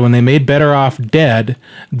Off Dead, when they made Better Off Dead,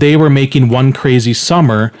 they were making One Crazy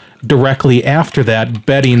Summer directly after that,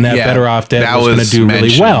 betting that Better Off Dead was going to do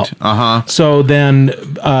really well. So then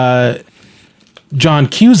John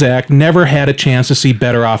Cusack never had a chance to see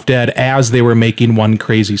Better Off Dead as they were making One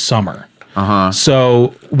Crazy Summer.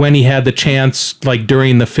 So when he had the chance, like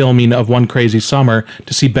during the filming of One Crazy Summer,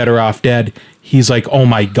 to see Better Off Dead, he's like, oh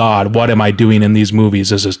my God, what am I doing in these movies?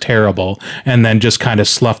 This is terrible. And then just kind of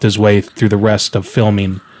sloughed his way through the rest of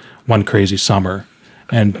filming One Crazy Summer.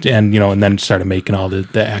 And then started making all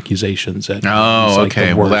the accusations that he's like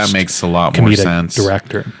the well, that worst makes a lot more comedic sense.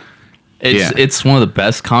 director. It's one of the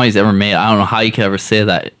best comedies ever made. I don't know how you could ever say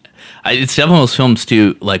that. It's definitely one of those films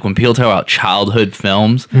too. Like when people talk about childhood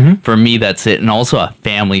films, for me that's it, and also a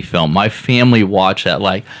family film. My family watch that.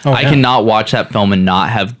 Like I cannot watch that film and not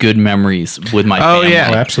have good memories with my family. Oh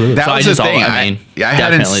yeah, absolutely. That was the thing. I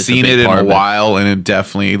hadn't seen it in a while, and it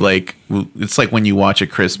definitely it's like when you watch A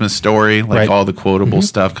Christmas Story, like all the quotable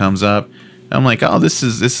stuff comes up. I'm like, oh, this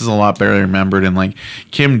is a lot better remembered, and like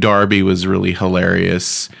Kim Darby was really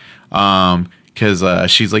hilarious. Because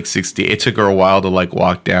she's like 60. It took her a while to like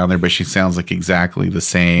walk down there, but she sounds like exactly the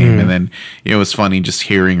same. And then it was funny just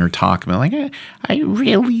hearing her talk about like, I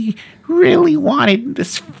really, really wanted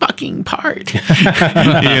this fucking part.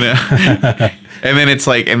 And then it's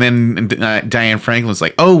like, and then Diane Franklin's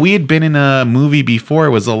like, oh, we had been in a movie before.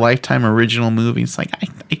 It was a Lifetime original movie. It's like,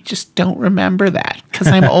 I just don't remember that because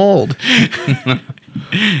I'm old.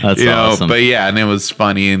 That's awesome. But yeah, and it was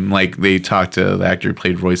funny, and like they talked to the actor who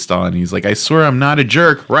played Roy Stahl, and he's like, I swear I'm not a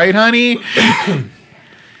jerk, right, honey?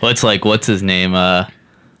 Well, it's like, what's his name? Billy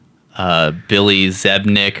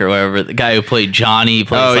Zebnick or whatever, the guy who played Johnny,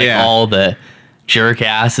 plays all the jerk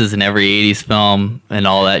asses in every 80s film and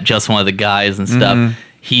all that, just one of the guys and stuff.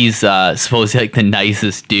 He's supposed to be like the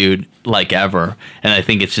nicest dude like ever, and I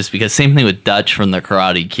think it's just because same thing with Dutch from The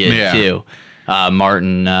Karate Kid too.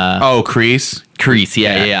 Martin. Kreese. Kreese,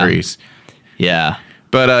 yeah. Kreese. Yeah.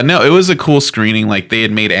 But no, it was a cool screening. Like they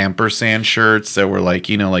had made ampersand shirts that were like,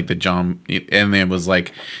 like the John, and it was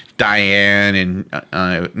like Diane and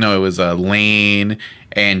no, it was Lane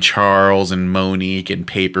and Charles and Monique and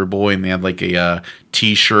Paperboy, and they had like a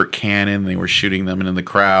t-shirt cannon. They were shooting them into the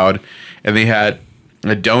crowd, and they had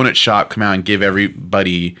a donut shop come out and give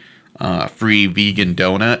everybody free vegan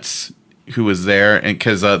donuts who was there, and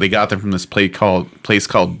because they got them from this place called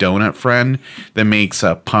Donut Friend that makes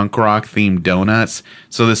punk rock themed donuts.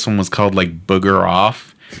 So this one was called like Booger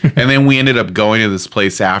Off. And then we ended up going to this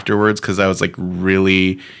place afterwards because I was like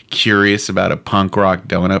really curious about a punk rock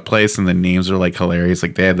donut place, and the names were like hilarious.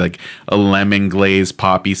 Like they had like a lemon glazed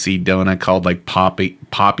poppy seed donut called like Poppy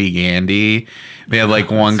Gandy. They had like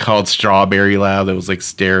one called Strawberry Lab that was like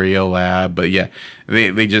Stereo Lab. But yeah,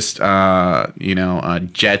 they just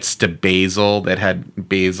Jets to Basil that had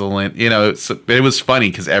basil in. It was funny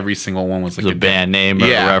because every single one was like a band name or a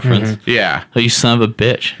reference. Yeah. Oh, you son of a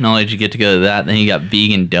bitch! Not only did you get to go to that, then you got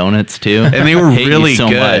vegan donuts too, and they were really so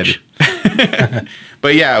good.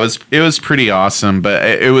 But yeah, it was pretty awesome. But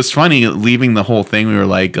it was funny leaving the whole thing. We were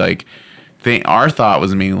like. Our thought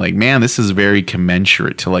was being like, man, this is very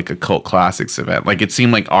commensurate to like a cult classics event. Like it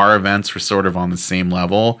seemed like our events were sort of on the same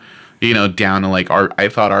level, down to like I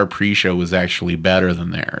thought our pre-show was actually better than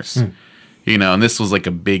theirs. You know, and this was like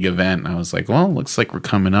a big event. And I was like, well, it looks like we're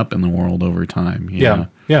coming up in the world over time. You know?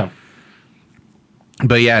 Yeah.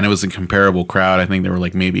 But yeah, and it was a comparable crowd. I think there were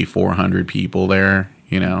like maybe 400 people there,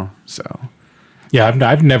 you know, so. Yeah,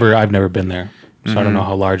 I've never been there. So I don't know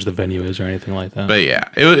how large the venue is or anything like that. But yeah,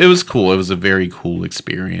 it was cool. It was a very cool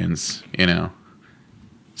experience, you know.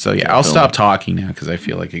 So yeah, I'll stop talking now because I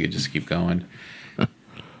feel like I could just keep going.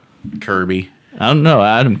 Kirby. I don't know.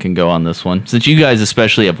 Adam can go on this one. Since you guys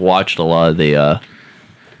especially have watched a lot of the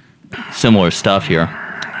similar stuff here.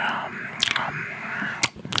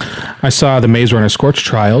 I saw the Maze Runner Scorch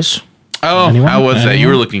Trials. Oh, Anyone? how was that? You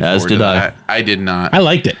were looking As forward did to I. that. I did not. I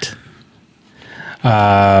liked it.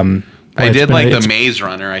 I did like the Maze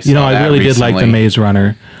Runner. I saw I really did like the recently. Maze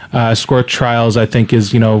Runner. Scorch Trials, I think,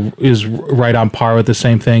 is right on par with the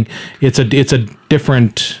same thing. It's a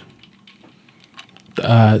different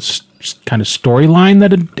kind of storyline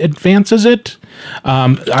that advances it.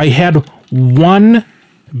 I had one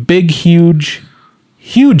big, huge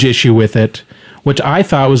issue with it, which I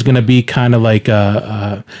thought was going to be kind of like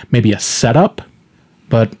maybe a setup,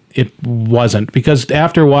 but it wasn't. Because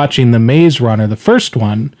after watching the Maze Runner, the first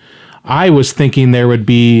one, I was thinking there would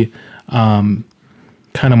be kind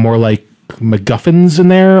of more like MacGuffins in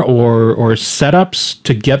there or setups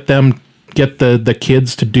to get the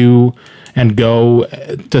kids to do and go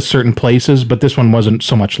to certain places, but this one wasn't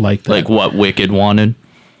so much like that. Like what Wicked wanted.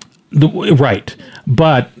 Right.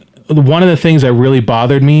 But one of the things that really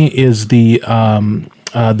bothered me is the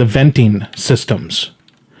venting systems.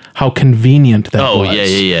 How convenient that was.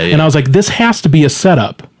 Yeah. And I was like, this has to be a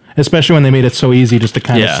setup, especially when they made it so easy just to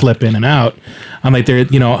kind of slip in and out. I'm like,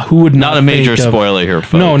 who would not a major spoiler here,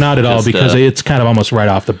 folks. No, not at all, Just, because it's kind of almost right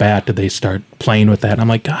off the bat that they start playing with that. And I'm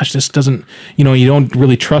like, gosh, this doesn't, you don't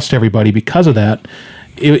really trust everybody because of that.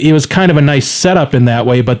 It was kind of a nice setup in that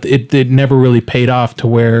way, but it never really paid off to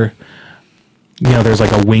where, there's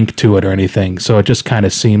like a wink to it or anything. So it just kind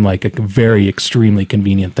of seemed like a very extremely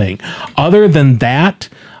convenient thing. Other than that,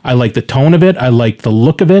 I like the tone of it. I like the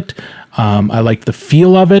look of it. I like the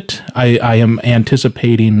feel of it. I am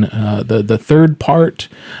anticipating the third part.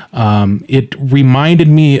 It reminded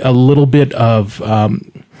me a little bit of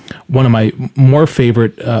one of my more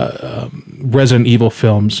favorite Resident Evil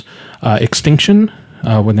films, Extinction,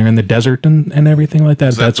 when they're in the desert and everything like that.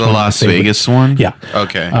 Is that the Las Vegas one? Yeah.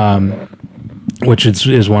 Okay. Which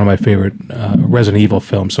is one of my favorite Resident Evil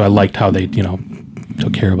films. So I liked how they,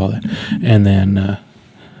 took care of all that. And then...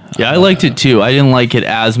 I liked it too. I didn't like it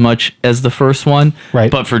as much as the first one,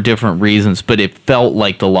 right, but for different reasons. But it felt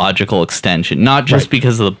like the logical extension, not just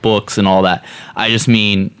because of the books and all that. I just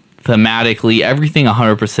mean thematically, everything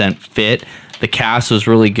 100% fit. The cast was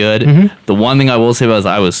really good. Mm-hmm. The one thing I will say was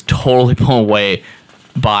I was totally blown away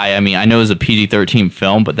by, I know it was a PG-13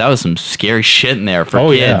 film, but that was some scary shit in there for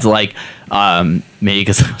kids. Yeah. Like, maybe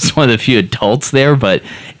because I was one of the few adults there, but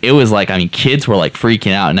it was like, kids were like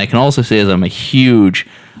freaking out. And I can also say, as I'm a huge...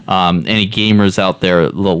 any gamers out there,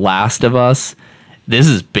 The Last of Us, this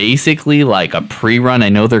is basically like a pre-run. I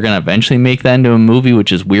know they're going to eventually make that into a movie,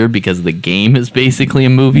 which is weird because the game is basically a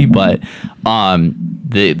movie, but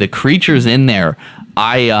the creatures in there,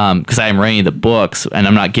 because I am reading the books and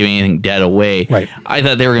I'm not giving anything dead away. Right. I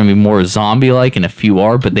thought they were going to be more zombie-like, and a few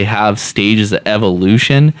are, but they have stages of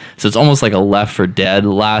evolution. So it's almost like a Left 4 Dead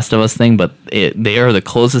Last of Us thing, but they are the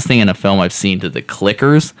closest thing in a film I've seen to the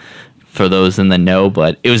clickers, for those in the know,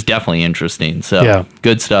 but it was definitely interesting. So yeah,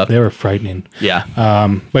 good stuff. They were frightening. Yeah.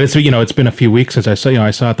 But it's, it's been a few weeks since I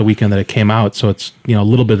saw it the weekend that it came out. So it's, a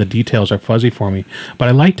little bit of the details are fuzzy for me, but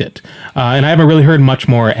I liked it. And I haven't really heard much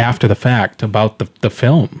more after the fact about the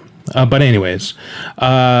film. But anyways,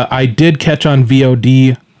 I did catch on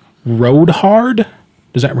VOD Road Hard.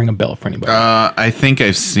 Does that ring a bell for anybody? I think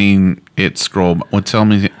I've seen it scroll. Well, tell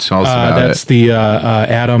us about that's the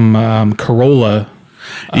Adam Carolla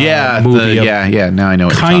movie. Now I know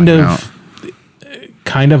what kind you're of, talking about.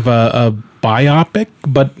 Kind of a biopic,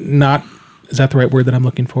 but not. Is that the right word that I'm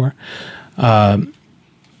looking for?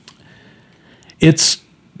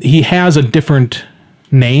 He has a different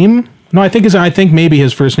name. No, I think maybe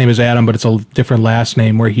his first name is Adam, but it's a different last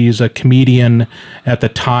name. Where he's a comedian at the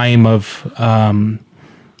time of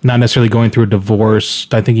not necessarily going through a divorce.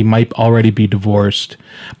 I think he might already be divorced,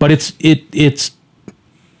 but it's.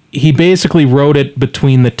 He basically wrote it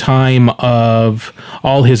between the time of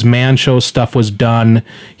all his Man Show stuff was done.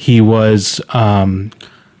 He was so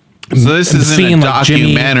this isn't a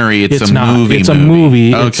documentary. It's a movie. It's a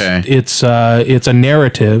movie. Okay. It's a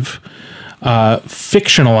narrative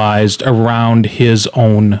fictionalized around his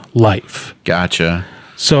own life. Gotcha.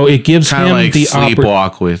 So it gives Kinda him like the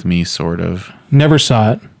Sleepwalk with Me, sort of. Never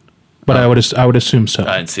saw it. but I would assume so.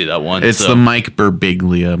 I didn't see that one. It's so. the Mike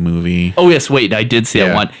Birbiglia movie. Oh yes, wait, I did see Yeah.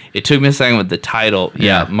 that one. It took me a second with the title.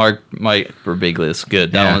 Yeah, Yeah. Mike Birbiglia is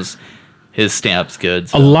good. That Yeah. was his stamp's good.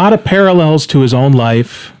 So. A lot of parallels to his own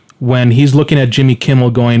life when he's looking at Jimmy Kimmel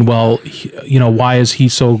going, well, why is he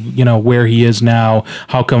so, where he is now?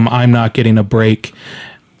 How come I'm not getting a break?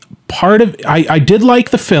 I did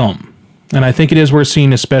like the film, and I think it is worth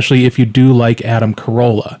seeing, especially if you do like Adam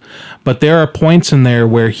Carolla. But there are points in there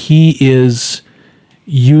where he is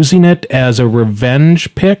using it as a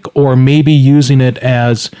revenge pick, or maybe using it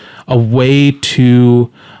as a way to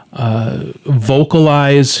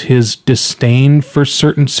vocalize his disdain for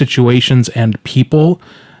certain situations and people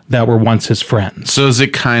that were once his friends. So is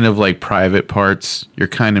it kind of like Private Parts? You're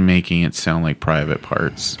kind of making it sound like Private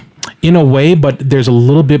Parts. In a way, but there's a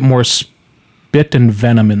little bit more spit and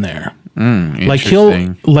venom in there. Like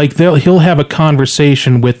he'll have a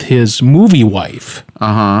conversation with his movie wife.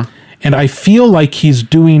 And I feel like he's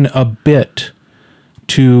doing a bit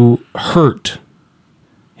to hurt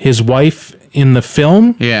his wife in the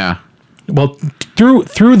film. Yeah. Well,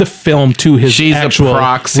 through the film to his She's actual a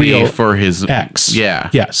proxy real for his ex. Yeah.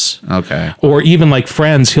 Yes. Okay. Or even like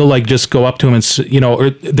Friends, he'll like just go up to him and or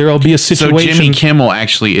there'll be a So situation. Jimmy Kimmel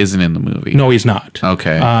actually isn't in the movie. No, he's not.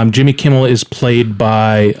 Okay. Jimmy Kimmel is played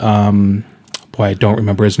by I don't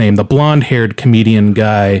remember his name. The blonde-haired comedian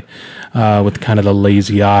guy with kind of the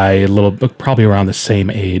lazy eye, probably around the same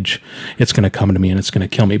age. It's going to come to me and it's going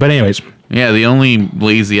to kill me. But anyways. Yeah, the only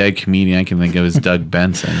lazy-eyed comedian I can think of is Doug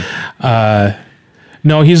Benson.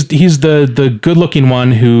 No, he's the good-looking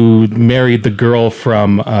one who married the girl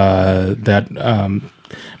from that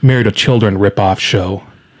Married to Children ripoff show.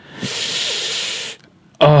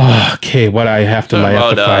 Oh, okay, I have to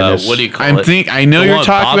find this. What do you call it? I know The you're one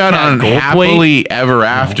talking about on Bobcat Goldthwait? Happily Ever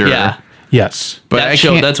After. Yeah, Yes. But that I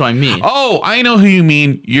show. can't- That's what I mean. Oh, I know who you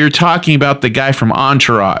mean. You're talking about the guy from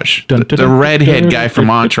Entourage. The redhead guy from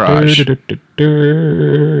Entourage.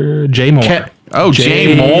 Jay Moore.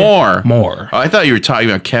 Jay Moore. Moore. Oh, I thought you were talking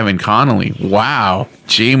about Kevin Connolly. Wow.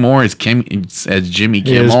 Jay Moore as Jimmy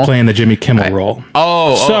He is Kimmel. playing the Jimmy Kimmel role.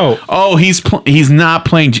 He's not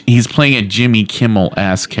playing. He's playing a Jimmy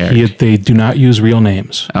Kimmel-esque character. They do not use real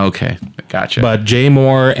names. Okay, gotcha. But Jay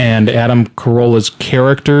Moore and Adam Carolla's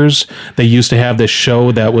characters, they used to have this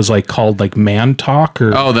show that was called Man Talk,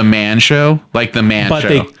 or the Man Show, like the Man but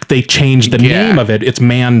Show. they changed the name of it. It's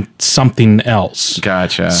Man something else.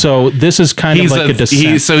 Gotcha. So this is kind of like a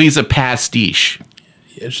descent. He's a pastiche.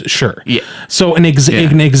 Sure. Yeah. So an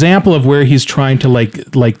example of where he's trying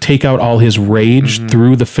to take out all his rage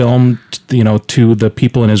through the film, to the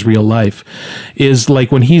people in his real life, is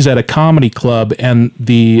like when he's at a comedy club and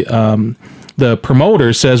the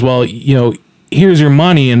promoter says, "Well, here's your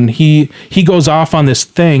money," and he goes off on this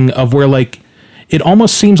thing of where it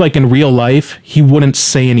almost seems like in real life he wouldn't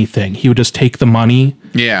say anything. He would just take the money.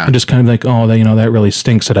 Yeah. And just kind of that really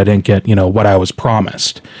stinks that I didn't get, what I was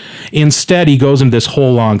promised. Instead, he goes into this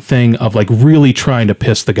whole long thing of really trying to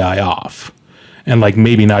piss the guy off and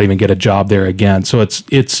maybe not even get a job there again. So it's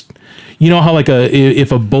how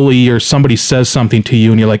if a bully or somebody says something to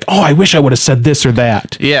you and you're like, "Oh, I wish I would have said this or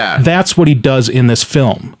that." Yeah. That's what he does in this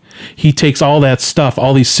film. He takes all that stuff,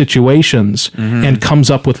 all these situations, and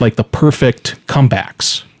comes up with the perfect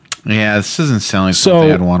comebacks. Yeah, this doesn't sound like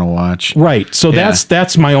something I'd want to watch. Right. So Yeah.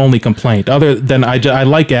 that's my only complaint. Other than I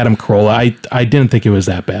like Adam Carolla. I didn't think it was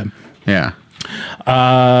that bad. Yeah.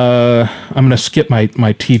 I'm going to skip my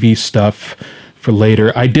TV stuff for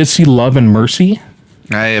later. I did see Love and Mercy.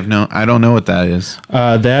 I don't know what that is.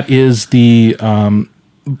 That is the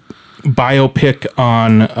biopic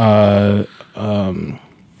on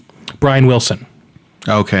Brian Wilson,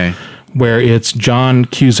 Okay. where it's John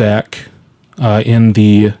Cusack in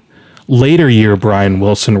the later year Brian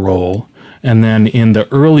Wilson role, and then in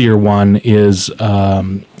the earlier one is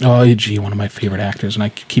one of my favorite actors, and I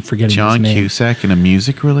keep forgetting John his name. Cusack in a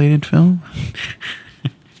music-related film?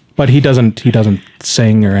 But he doesn't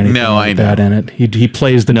sing or anything No, I like know. that in it. He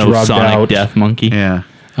plays the No drugged Sonic out Death Monkey. Yeah.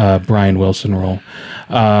 Brian Wilson role.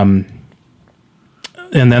 And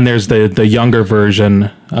then there's the younger version,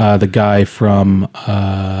 the guy from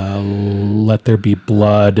Let There Be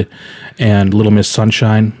Blood and Little Miss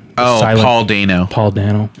Sunshine. Oh, Paul Dano. Paul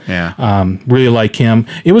Dano. Yeah. Really like him.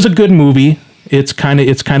 It was a good movie. It's kind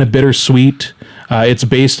of bittersweet. It's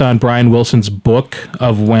based on Brian Wilson's book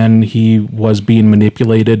of when he was being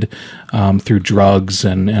manipulated through drugs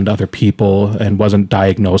and other people and wasn't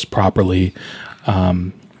diagnosed properly.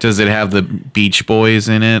 Does it have the Beach Boys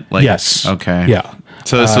in it? Yes. Okay. Yeah.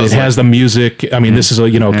 So this It was has the music. I mean, this is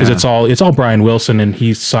because it's all Brian Wilson, and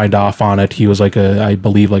he signed off on it. He was I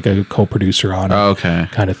believe a co-producer on it. Okay.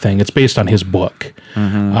 Kind of thing. It's based on his book.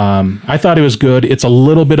 I thought it was good. It's a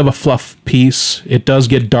little bit of a fluff piece. It does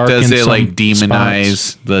get dark. Does in it some demonize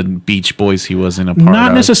spots. the Beach Boys he wasn't a part of?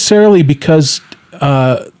 Not necessarily, because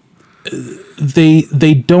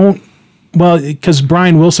they don't. Well, because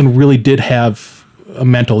Brian Wilson really did have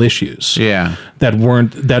mental issues. Yeah.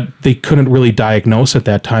 That they couldn't really diagnose at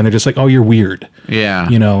that time. They're just like, oh, you're weird. Yeah.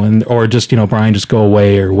 Or just, Brian, just go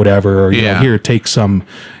away or whatever. Or, Yeah. here, take some,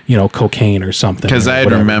 cocaine or something. Because or I had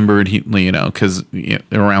whatever. remembered, because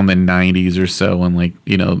around the 90s or so, when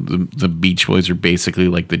the Beach Boys are basically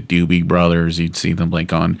like the Doobie Brothers. You'd see them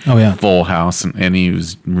on Oh, yeah. Full House, and he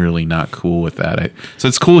was really not cool with that. So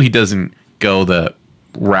it's cool he doesn't go the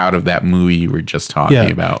route of that movie you were just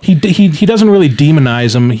talking about. He doesn't really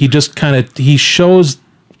demonize him. He just he shows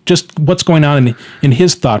just what's going on in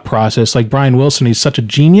his thought process. Like Brian Wilson, he's such a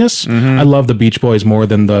genius. I love the Beach Boys more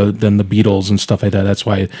than the Beatles and stuff like that. That's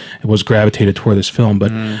why it was gravitated toward this film.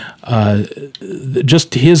 But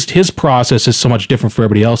just his process is so much different for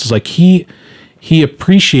everybody else. It's like he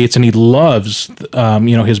appreciates and he loves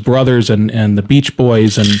his brothers and the Beach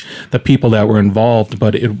Boys and the people that were involved.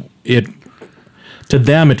 But it to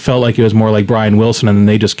them, it felt like it was more like Brian Wilson, and then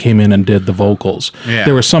they just came in and did the vocals. Yeah.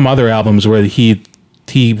 There were some other albums where he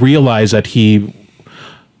realized that he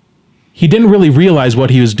didn't really realize what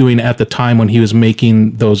he was doing at the time when he was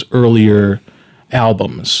making those earlier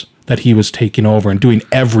albums, that he was taking over and doing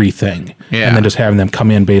everything, and then just having them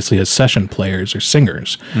come in basically as session players or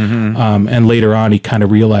singers. And later on, he kind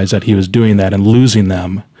of realized that he was doing that and losing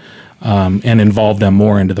them, and involved them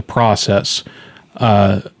more into the process.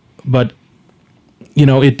 But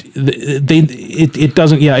it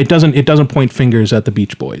doesn't point fingers at the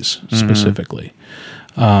Beach Boys specifically,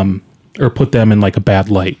 or put them in a bad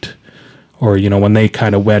light, or when they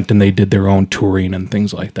kind of went and they did their own touring and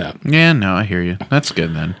things like that. Yeah, no, I hear you. That's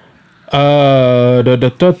good then.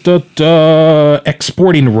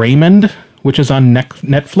 Exporting Raymond, which is on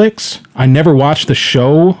Netflix. I never watched the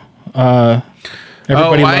show.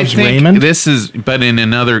 Everybody Loves Raymond. This is, but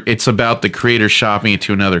it's about the creator shopping it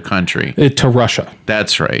to another country. To Russia.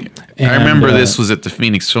 That's right. I And, remember this was at the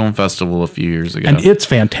Phoenix Film Festival a few years ago. And it's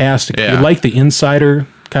fantastic. Yeah. You like the insider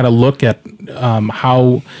kind of look at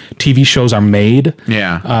how TV shows are made,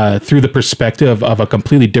 through the perspective of a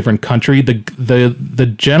completely different country.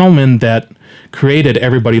 The gentleman that created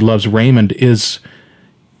Everybody Loves Raymond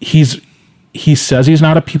he says he's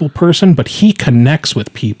not a people person, but he connects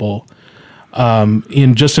with people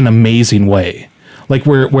in just an amazing way. Like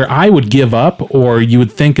where I would give up, or you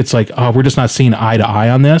would think it's like, oh, we're just not seeing eye to eye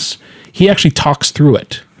on this. He actually talks through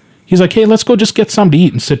it. He's like, hey, let's go just get something to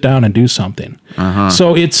eat and sit down and do something.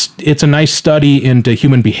 So it's a nice study into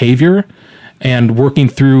human behavior and working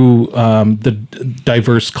through the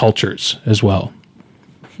diverse cultures as well.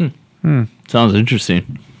 Sounds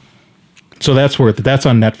interesting. So that's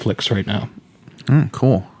on Netflix right now.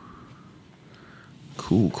 Cool.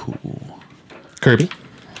 Kirby?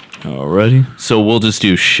 Alrighty. So we'll just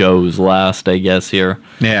do shows last, I guess, here.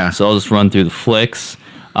 Yeah. So I'll just run through the flicks.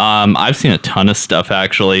 I've seen a ton of stuff,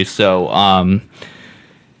 actually. So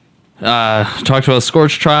talked about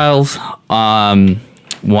Scorch Trials. One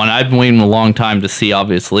I've been waiting a long time to see,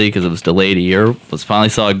 obviously, because it was delayed a year, was finally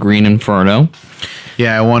saw Green Inferno.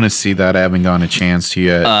 Yeah, I want to see that. I haven't gotten a chance to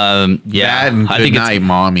yet. Yeah. That and I Good think Night,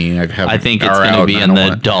 Mommy. I think it's going to be in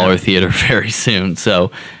the dollar theater very soon.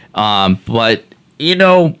 So, but,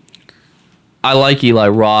 I like Eli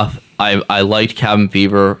Roth. I liked Cabin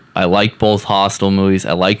Fever. I liked both Hostel movies.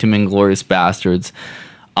 I liked him in Inglourious Bastards.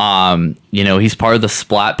 He's part of the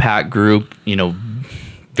Splat Pack group,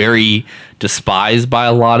 very despised by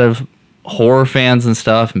a lot of horror fans and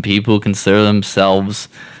stuff, and people who consider themselves,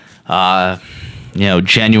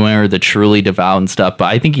 genuine or the truly devout and stuff. But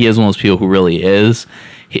I think he is one of those people who really is.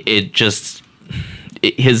 The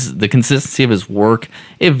consistency of his work,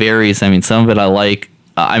 it varies. I mean, some of it I like.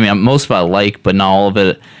 Most of it I like, but not all of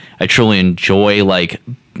it I truly enjoy.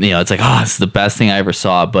 It's like, oh, this is the best thing I ever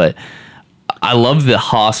saw. But I love the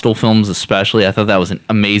Hostel films especially. I thought that was an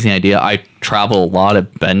amazing idea. I travel a lot.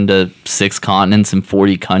 I've been to 6 continents and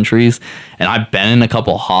 40 countries. And I've been in a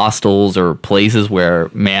couple hostels or places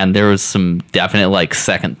where, man, there was some definite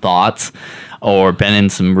second thoughts, or been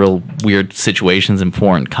in some real weird situations in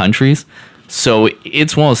foreign countries. So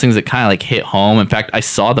it's one of those things that kind of hit home. In fact, I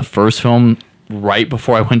saw the first film right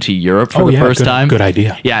before I went to Europe for the first time. Good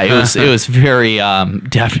idea. Yeah, it was very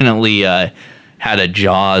definitely had a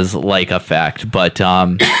Jaws like effect. But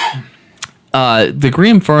the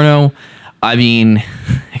Green Inferno, I mean,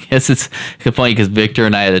 I guess it's funny because Victor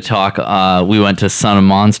and I had a talk. We went to Son of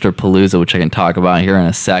Monster Palooza, which I can talk about here in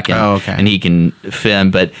a second. Oh, okay. And he can fit in.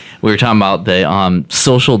 But we were talking about the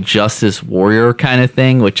social justice warrior kind of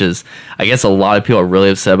thing, which is, I guess a lot of people are really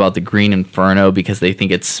upset about the Green Inferno because they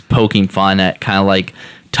think it's poking fun at kind of like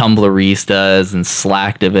Tumblristas and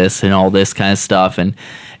Slacktivists and all this kind of stuff. And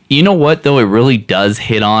you know what, though? It really does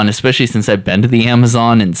hit on, especially since I've been to the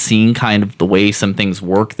Amazon and seen kind of the way some things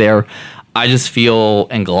work there. I just feel,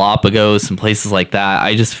 in Galapagos and places like that,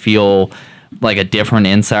 I just feel like a different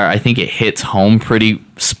insight. I think it hits home pretty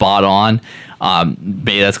spot on.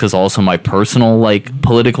 Maybe that's because also my personal like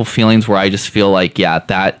political feelings, where I just feel like, yeah,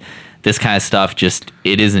 that this kind of stuff just,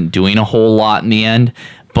 it isn't doing a whole lot in the end.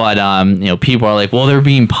 But people are like, well, they're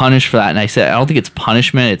being punished for that, and I said, I don't think it's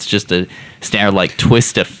punishment. It's just a standard like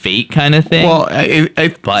twist of fate kind of thing. Well,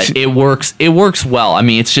 but it works. It works well. I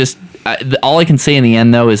mean, it's just all I can say in the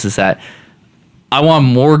end though is that I want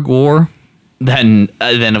more gore than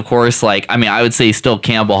of course, like, I mean, I would say still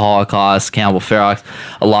Cannibal Holocaust, Cannibal Ferox,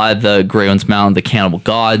 a lot of the Grey Ones Mountain, the Cannibal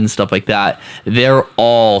God and stuff like that. They're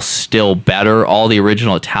all still better. All the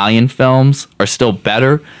original Italian films are still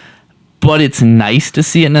better. But it's nice to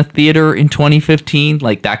see it in a theater in 2015,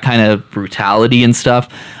 like that kind of brutality and stuff.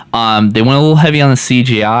 They went a little heavy on the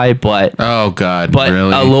CGI, but oh god, but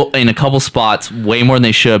really? In a couple spots, way more than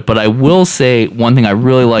they should. But I will say one thing I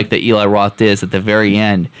really like that Eli Roth did is at the very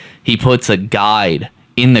end, he puts a guide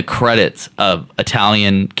in the credits of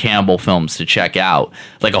Italian cannibal films to check out,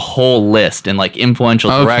 like a whole list and like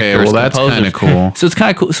influential directors. Well, that's kind of cool. So it's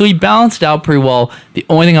kind of cool. So he balanced out pretty well. The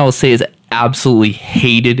only thing I will say is, absolutely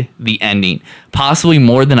hated the ending, possibly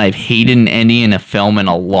more than I've hated an ending in a film in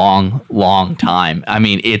a long time. I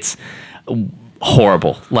mean, it's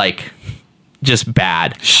horrible, like just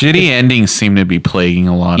bad. Shitty endings seem to be plaguing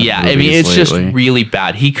a lot of movies I mean, it's lately. just really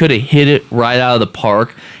bad. He could have hit it right out of the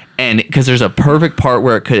park, and because there's a perfect part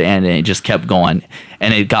where it could end and it just kept going,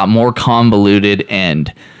 and it got more convoluted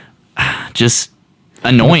and just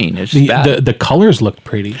annoying. It's just bad. The colors look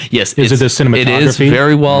pretty. Yes, is it the cinematography? It is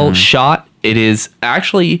very well shot. It is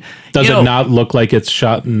actually. Does it not look like it's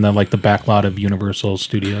shot in the back lot of Universal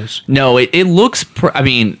Studios? No, it looks. I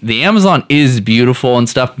mean, the Amazon is beautiful and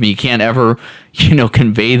stuff, but you can't ever,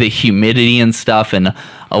 convey the humidity and stuff, and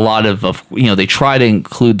a lot of they try to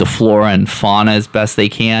include the flora and fauna as best they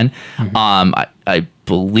can. Mm-hmm. I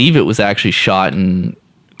believe it was actually shot in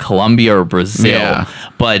Colombia or Brazil,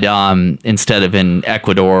 but instead of in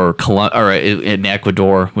Ecuador or in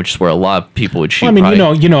Ecuador, which is where a lot of people would shoot. Well, I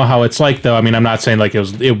mean, you know how it's like, though. I mean, I'm not saying like it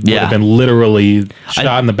would have been literally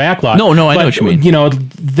shot in the backlot. No, I know what you mean.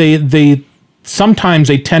 They sometimes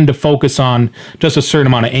they tend to focus on just a certain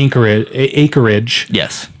amount of acreage.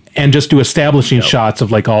 Yes. And just do establishing shots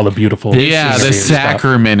of like all the beautiful. The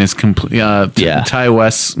Sacrament is complete. Ty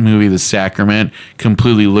West's movie, The Sacrament,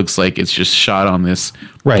 completely looks like it's just shot on this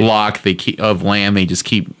block of land they just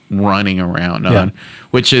keep running around on,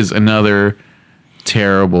 which is another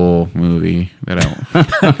terrible movie that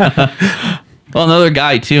I. Well, another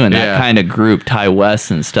guy too in that kind of group, Ty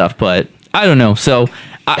West and stuff. But I don't know. So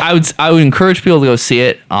I would encourage people to go see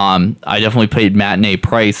it. I definitely paid matinee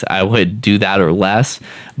price. I would do that or less.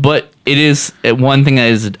 But it is one thing that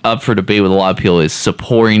is up for debate with a lot of people is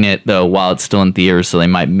supporting it though while it's still in theaters, so they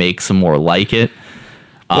might make some more like it.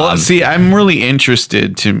 Well, see, I'm really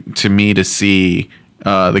interested to see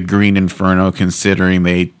the Green Inferno, considering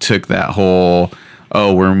they took that whole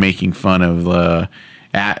we're making fun of the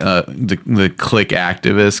click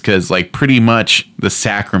activists, because like pretty much The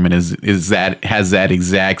Sacrament is that has that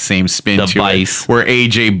exact same spin the to Vice. It, where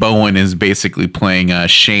AJ Bowen is basically playing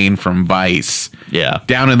Shane from Vice. Yeah,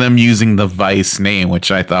 down to them using the Vice name,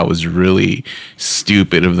 which I thought was really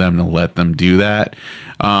stupid of them to let them do that.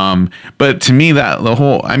 But to me,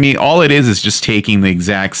 all it is just taking the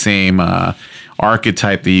exact same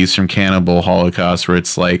archetype they use from Cannibal Holocaust, where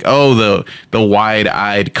it's like, the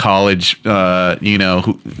wide-eyed college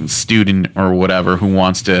student or whatever who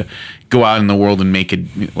wants to go out in the world and make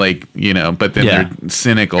it, but then they're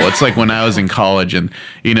cynical. It's like when I was in college and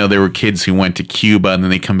there were kids who went to Cuba and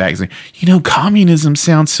then they come back and say, communism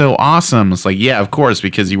sounds so awesome. It's like, yeah, of course,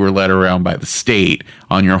 because you were led around by the state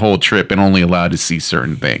on your whole trip and only allowed to see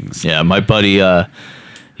certain things. Yeah, my buddy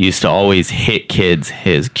used to always hit kids.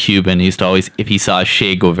 His Cuban used to always, if he saw a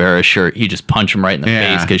Che Guevara shirt, he'd just punch him right in the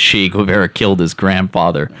face because Che Guevara killed his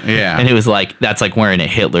grandfather. Yeah. And it was like, that's like wearing a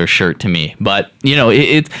Hitler shirt to me. But,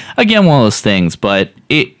 it's, again, one of those things, but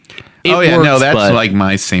it works, that's like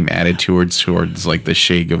my same attitude towards like the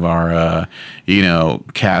Che Guevara,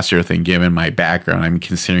 Castro thing, given my background. I'm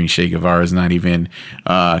considering Che Guevara is not even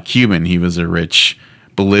Cuban. He was a rich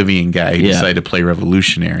Bolivian guy who Yeah. decided to play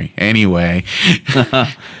revolutionary. Anyway,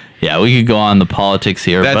 Yeah, we could go on the politics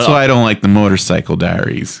here. that's but why I don't like the Motorcycle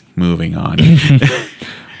Diaries. Moving on.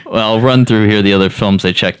 Well, I'll run through here the other films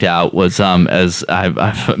I checked out was as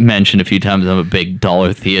I've mentioned a few times, I'm a big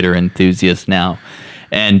dollar theater enthusiast now,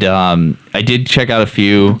 and I did check out a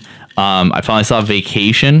few. I finally saw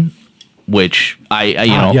Vacation, which I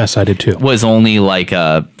you know yes, I did too. was only like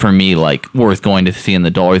for me like worth going to see in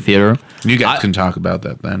the dollar theater. You guys can talk about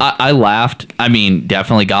that then. I laughed. I mean,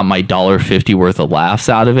 definitely got my $1.50 worth of laughs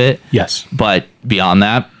out of it. Yes. But beyond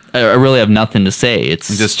that, I really have nothing to say.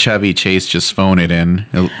 It's Just Chevy Chase just phone it in.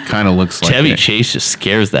 It kind of looks like Chevy it. Chase just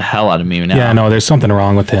scares the hell out of me now. Yeah, no, there's something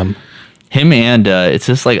wrong with him. Him and it's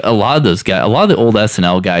just like a lot of those guys, a lot of the old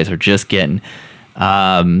SNL guys are just getting,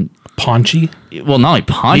 Paunchy. well, not only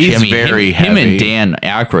punchy. He's I mean, very him heavy. and Dan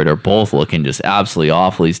Aykroyd are both looking just absolutely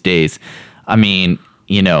awful these days. I mean,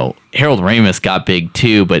 you know, Harold Ramis got big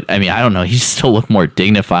too, but I mean, I don't know. He still look more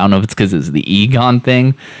dignified. I don't know if it's because it's the Egon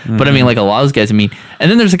thing, but I mean, like a lot of those guys. I mean, and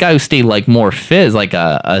then there's a guy who stayed like more fit, like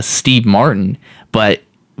a Steve Martin, but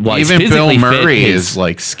while he's Even Bill physically fit, Murray his- is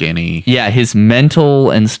like skinny. yeah, his mental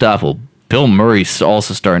and stuff. Well, Bill Murray's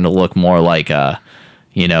also starting to look more like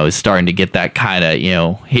you know, is starting to get that kind of, you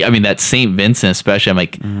know, I mean, that St. Vincent, especially, I'm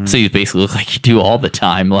like, so you basically look like you do all the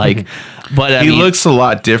time. Like, but I He mean, looks a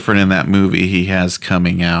lot different in that movie he has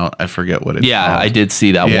coming out. I forget what it's yeah, called. I did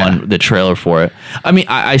see that Yeah. one, the trailer for it. I mean,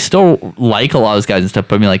 I still like a lot of those guys and stuff,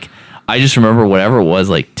 but I mean, like, I just remember whatever it was,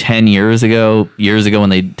 like 10 years ago when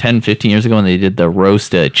they, 10, 15 years ago when they did the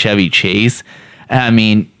roast of Chevy Chase. And I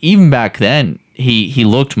mean, even back then, he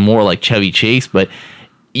looked more like Chevy Chase, but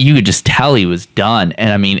you could just tell he was done. And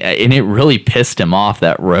I mean, and it really pissed him off,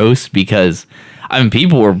 that roast, because I mean,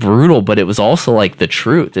 people were brutal, but it was also like the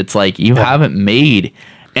truth. It's like, you haven't made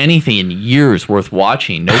anything in years worth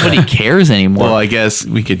watching. Nobody cares anymore. Well, I guess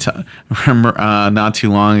we could remember not too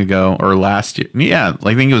long ago or last year. Yeah,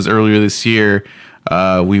 I think it was earlier this year.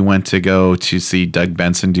 We went to go to see Doug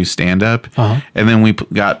Benson do stand up, and then we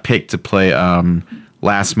got picked to play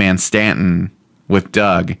Last Man Stanton with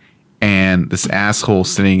Doug, and this asshole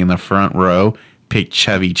sitting in the front row picked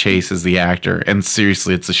Chevy Chase as the actor. And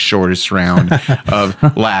seriously, it's the shortest round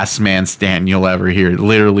of Last Man Stanton you'll ever hear. It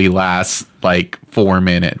literally lasts like 4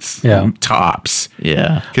 minutes, tops.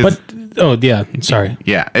 yeah. 'Cause- sorry.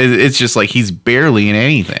 yeah, it's just like he's barely in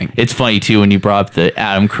anything. It's funny too when you brought up the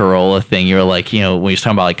Adam Carolla thing. You're like, you know, when you're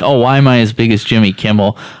talking about like, oh, why am I as big as Jimmy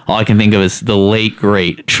Kimmel? All I can think of is the late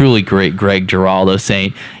great, truly great Greg Giraldo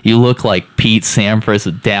saying, "You look like Pete Sampras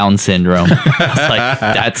with Down syndrome." It's like,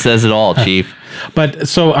 that says it all, Chief. But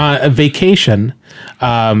so Vacation, you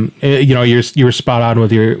know, you were spot on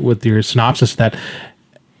with your synopsis of that.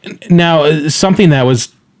 Now, something that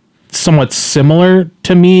was somewhat similar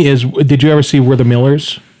to me is, did you ever see We're the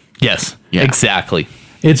Millers? Yes, Yeah. exactly.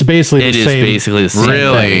 It's basically It the is same. basically the same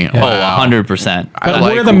Really? thing. Wow. Oh, 100%. But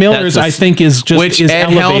like We're the Millers, that's I think, is just Which is Ed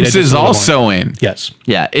elevated Helms just is a little also more. in. Yes.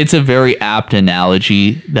 Yeah, it's a very apt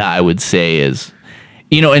analogy that I would say is,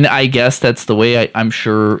 you know, and I guess that's the way I'm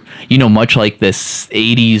sure, you know, much like this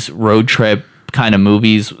 80s road trip kind of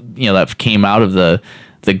movies, you know, that came out of the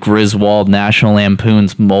Griswold National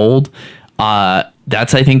Lampoon's mold.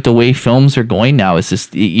 That's, I think, the way films are going now. It's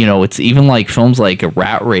just, you know, it's even like films like a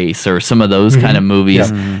Rat Race or some of those kind of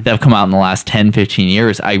movies that have come out in the last 10, 15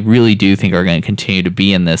 years. I really do think are going to continue to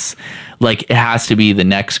be in this, like, it has to be the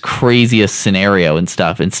next craziest scenario and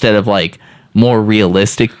stuff instead of like more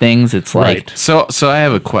realistic things. It's like, Right. So I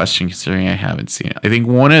have a question, considering I haven't seen it. I think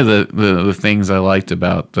one of the things I liked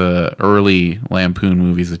about the early Lampoon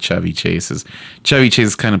movies with Chevy Chase is Chevy Chase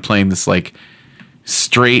is kind of playing this like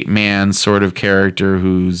straight man sort of character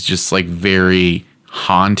who's just like very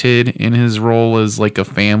haunted in his role as like a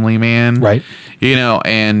family man, Right. You know,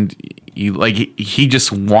 and he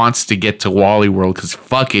just wants to get to Wally World because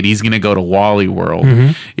fuck it, he's gonna go to Wally World,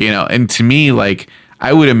 you know. And to me, like,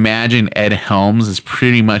 I would imagine Ed Helms is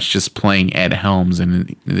pretty much just playing Ed Helms,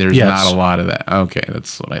 and there's Yes. not a lot of that. Okay,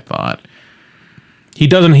 that's what I thought. He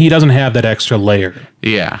doesn't have that extra layer.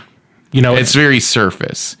 Yeah, You know, it's very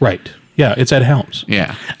surface. right. Yeah, it's Ed Helms.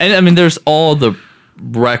 Yeah, and I mean, there's all the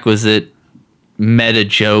requisite meta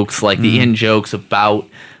jokes, like the in jokes about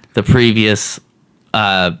the previous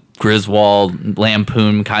Griswold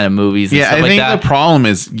Lampoon kind of movies. And yeah. stuff I like think that. the problem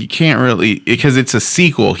is you can't really, because it's a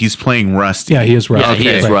sequel. He's playing Rusty. Yeah, he is Rusty.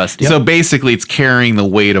 Yeah, he is Right. Rusty. So basically, it's carrying the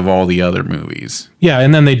weight of all the other movies. Yeah,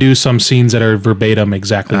 and then they do some scenes that are verbatim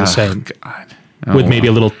exactly the same. God. with maybe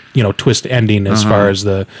a little, twist ending as far as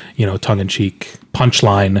the, tongue-in-cheek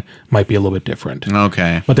punchline might be a little bit different.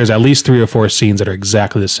 Okay. But there's at least 3 or 4 scenes that are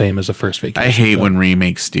exactly the same as the first Vacation. I hate when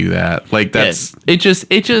remakes do that. Like that's it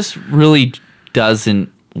just really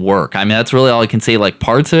doesn't work. I mean, that's really all I can say. Like,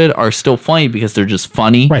 parts of it are still funny because they're just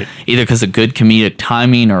funny, Right. Either because of good comedic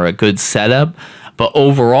timing or a good setup. But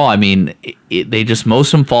overall, I mean, they just,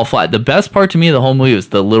 most of them fall flat. The best part to me of the whole movie was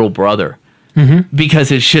the little brother.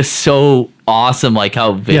 Because it's just so awesome, like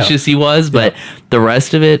how vicious he was. But the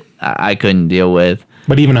rest of it, I couldn't deal with.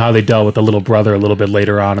 But even how they dealt with the little brother a little bit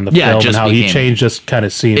later on in the film and just how he changed just kind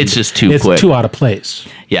of seemed... It's just too quick. It's too out of place.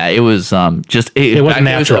 Yeah, it was just... It wasn't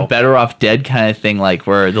natural. It was a Better Off Dead kind of thing, like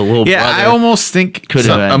where the little brother... I almost think could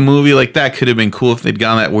have been. a movie like that could have been cool if they'd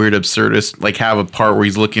gone that weird absurdist, like have a part where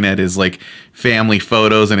he's looking at his like family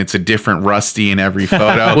photos and it's a different Rusty in every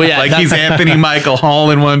photo. Well, yeah, like he's Anthony Michael Hall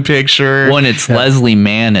in one picture. When it's Leslie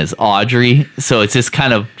Mann as Audrey, so it's just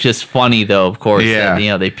kind of just funny though, of course,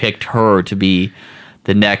 that, they picked her to be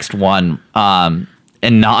the next one, and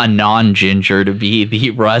not a non-ginger to be the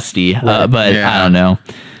Rusty. But I don't know.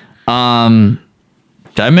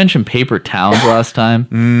 Did I mention Paper Towns last time?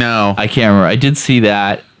 No, I can't remember. I did see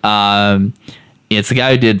that. It's the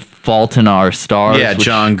guy who did Fault in Our Stars. Yeah,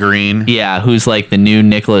 John Green. Yeah, who's like the new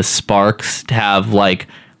Nicholas Sparks to have like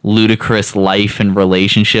ludicrous life and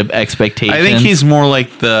relationship expectations. I think he's more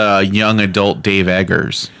like the young adult Dave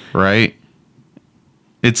Eggers, right?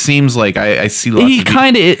 It seems like I see lots he of...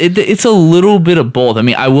 kind of it's a little bit of both. I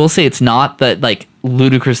mean, I will say it's not that like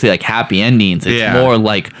ludicrously like happy endings. It's more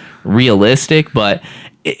like realistic, but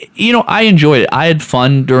I enjoyed it. I had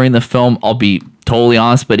fun during the film. I'll be totally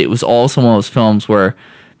honest, but it was also one of those films where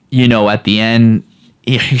at the end,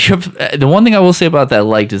 the one thing I will say about that I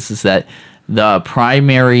liked is that the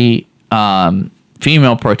primary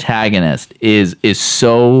female protagonist is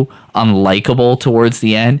so unlikable towards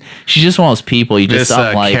the end. She's just one of those people you just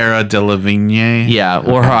don't like. Cara Delevingne. Yeah,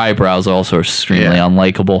 or her eyebrows are also extremely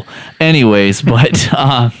unlikable. Anyways, but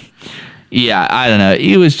I don't know.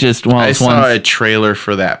 It was just one of those ones. I saw a trailer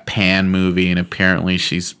for that Pan movie, and apparently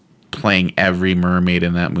she's playing every mermaid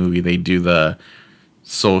in that movie. They do the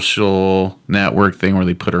Social Network thing where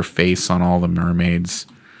they put her face on all the mermaids.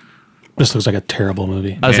 This looks like a terrible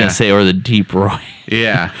movie. I was going to say, or the Deep Roy.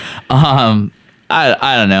 Yeah.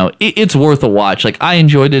 I don't know. It's worth a watch. Like, I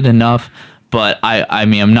enjoyed it enough, but I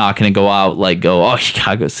mean, I'm not going to go out like oh, you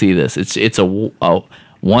gotta go see this. It's a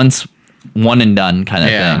once one and done kind of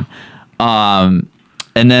thing.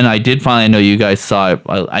 And then I did finally, I know you guys saw it.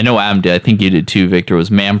 I know Adam did. I think you did too, Victor.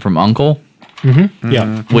 Was Man from U.N.C.L.E.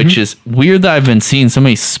 Yeah. Which is weird that I've been seeing so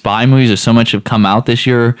many spy movies, or so much have come out this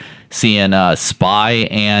year. Seeing Spy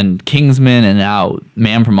and Kingsman, and now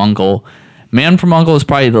Man from U.N.C.L.E. Man from U.N.C.L.E. is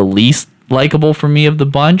probably the least likable for me of the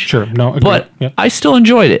bunch. Sure. No, agreed. But I still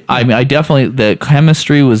enjoyed it. I mean, I definitely, the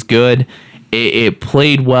chemistry was good. It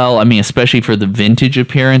played well. I mean, especially for the vintage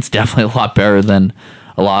appearance, definitely a lot better than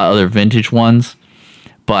a lot of other vintage ones.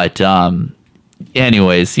 But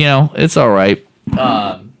anyways, it's all right.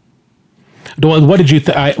 What did you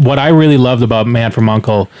what I really loved about Man from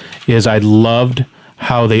U.N.C.L.E. is I loved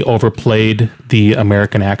how they overplayed the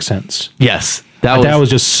American accents. Yes. That was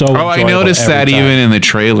just so Oh, I noticed that time. even in the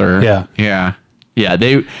trailer. Yeah. Yeah.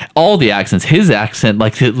 Yeah, all the accents. His accent,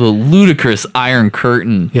 like the ludicrous Iron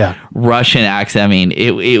Curtain Russian accent. I mean,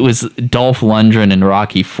 it was Dolph Lundgren and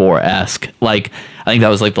Rocky IV-esque. Like, I think that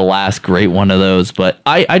was like the last great one of those. But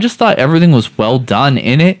I just thought everything was well done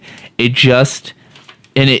in it. It just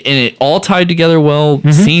and it all tied together well.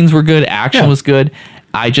 Mm-hmm. Scenes were good. Action was good.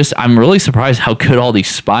 I'm really surprised how good all these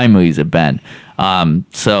spy movies have been.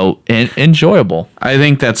 So enjoyable. I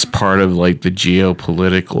think that's part of like the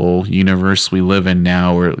geopolitical universe we live in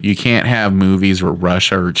now, where you can't have movies where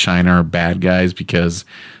Russia or China are bad guys because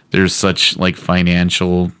there's such like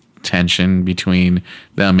financial tension between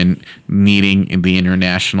them and needing the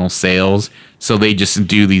international sales. So they just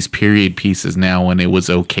do these period pieces now when it was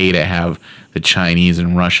okay to have the Chinese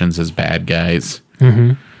and Russians as bad guys.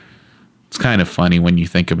 Mm-hmm. It's kind of funny when you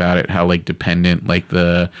think about it, how like dependent like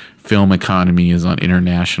the film economy is on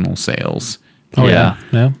international sales. Oh yeah.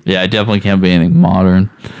 I definitely can't be anything modern.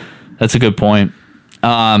 That's a good point.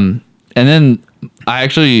 And then I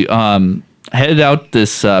actually headed out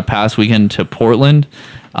this past weekend to Portland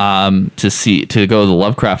to go to the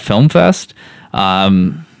Lovecraft Film Fest.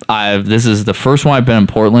 This is the first one I've been in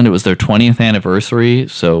Portland. It was their 20th anniversary,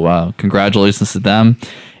 so congratulations to them.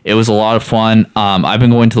 It was a lot of fun. I've been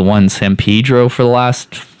going to the one in San Pedro for the last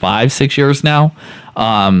 5-6 years now.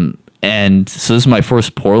 And so this is my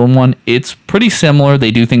first Portland one. It's pretty similar. They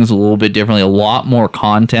do things a little bit differently, a lot more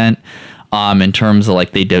content. in terms of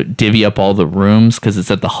like they divvy up all the rooms because it's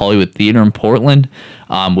at the Hollywood Theater in Portland,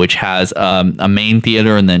 which has a main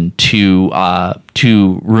theater and then two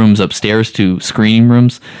rooms upstairs, 2 screening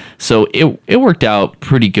rooms. So it worked out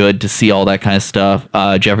pretty good to see all that kind of stuff.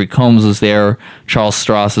 Jeffrey Combs was there. Charles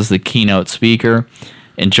Stross was the keynote speaker.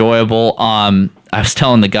 Enjoyable. I was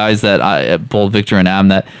telling the guys at both Victor and Am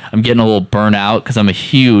that I'm getting a little burnt out because I'm a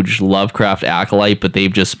huge Lovecraft acolyte, but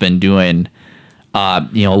they've just been doing a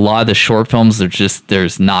lot of the short films.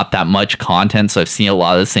 There's not that much content, so I've seen a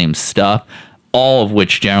lot of the same stuff, all of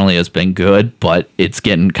which generally has been good, but it's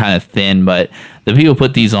getting kind of thin. But the people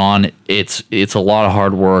put these on, it's a lot of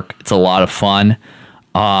hard work. It's a lot of fun.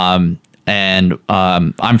 I'm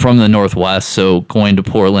from the Northwest, so going to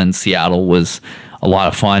Portland, Seattle was a lot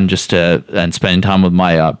of fun and spending time with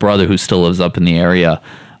my brother who still lives up in the area.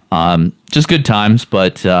 Just good times,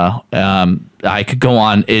 but I could go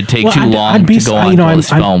on. It'd take too long to go on all these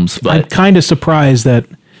films. But I'm kind of surprised that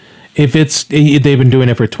if they've been doing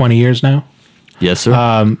it for 20 years now. Yes,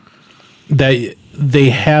 sir. That they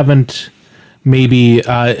haven't maybe what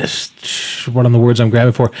are the words I'm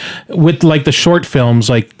grabbing for with like the short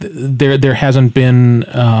films. Like there hasn't been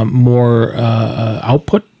more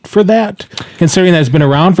output for that, considering that it's been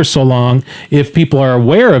around for so long. If people are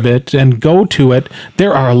aware of it and go to it,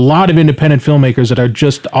 there are a lot of independent filmmakers that are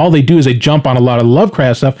just, all they do is they jump on a lot of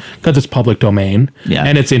Lovecraft stuff because it's public domain,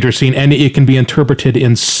 and it's interesting, and it can be interpreted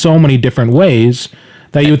in so many different ways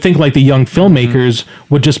that you would think like the young filmmakers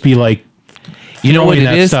would just be like, you know what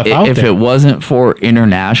it is? If it wasn't for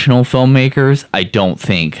international filmmakers, I don't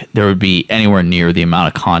think there would be anywhere near the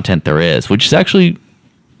amount of content there is, which is actually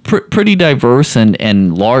pretty diverse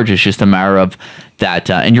and large. It's just a matter of that,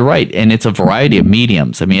 and you're right, and it's a variety of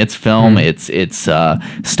mediums. I mean, it's film, it's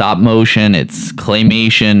stop motion, it's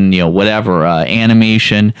claymation, whatever,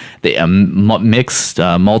 animation, the mixed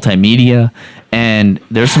multimedia, and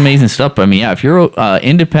there's some amazing stuff. But I mean, yeah, if you're an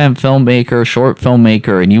independent filmmaker, short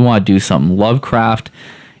filmmaker, and you want to do something, Lovecraft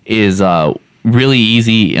is really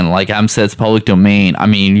easy, and like Am said, it's public domain. I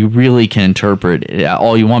mean, you really can interpret it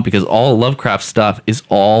all you want because all Lovecraft stuff is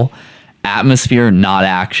all atmosphere, not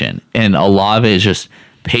action, and a lot of it is just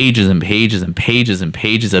pages and pages and pages and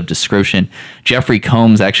pages of description. Jeffrey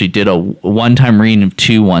Combs actually did a one-time reading of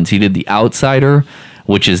 2 ones. He did The Outsider,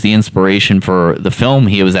 which is the inspiration for the film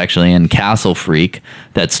he was actually in, Castle Freak,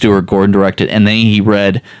 that Stuart Gordon directed, and then he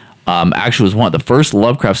read actually was one of the first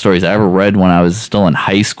Lovecraft stories I ever read when I was still in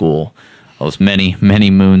high school. It was many, many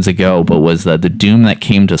moons ago, but was the Doom That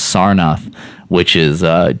Came to Sarnath, which is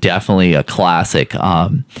definitely a classic.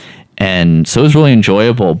 And so it was really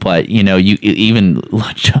enjoyable. But,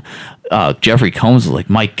 Jeffrey Combs was like,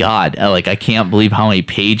 my God, I can't believe how many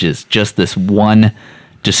pages just this one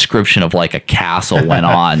description of like a castle went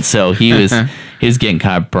on. So he was getting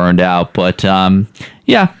kind of burned out. But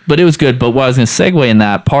yeah, but it was good. But what I was going to segue in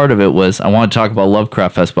that part of it was I want to talk about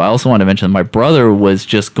Lovecraft Fest, but I also want to mention that my brother was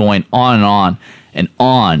just going on and on and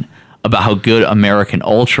on about how good American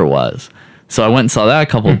Ultra was. So I went and saw that a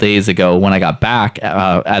couple of days ago when I got back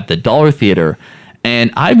at the Dollar Theater.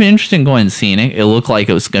 And I've been interested in going and seeing it. It looked like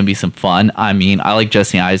it was going to be some fun. I mean, I like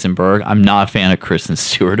Jesse Eisenberg. I'm not a fan of Kristen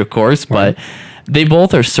Stewart, of course, but they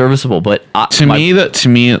both are serviceable. But to me,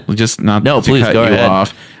 just not to please cut go you ahead.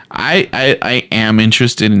 off. I am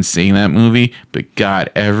interested in seeing that movie, but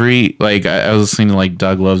God, I was listening to like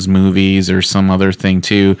Doug Loves Movies or some other thing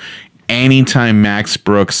too. Anytime Max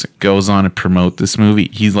Brooks goes on to promote this movie,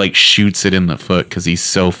 he's like shoots it in the foot because he's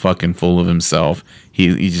so fucking full of himself.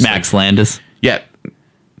 He just Max Landis. Yeah.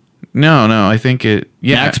 No, I think it.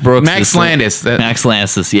 Yeah, Max Brooks. Max Landis. Max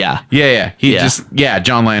Landis. Yeah. Yeah.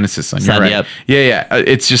 John Landis' son. You're right. Yep. Yeah.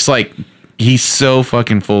 It's just like he's so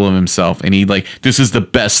fucking full of himself, and he like this is the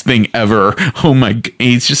best thing ever. Oh my!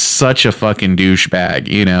 He's just such a fucking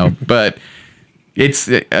douchebag, But it's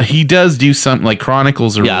he does do something like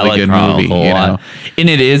Chronicles are really good movie, and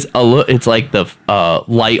it is it's like the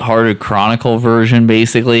lighthearted Chronicle version,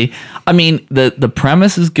 basically. I mean, the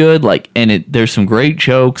premise is good, there's some great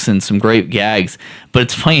jokes and some great gags. But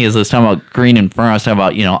it's funny, as I was talking about Green Inferno, I was talking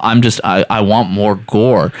about, I want more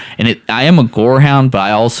gore. And I am a gore hound, but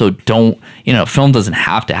I also don't, film doesn't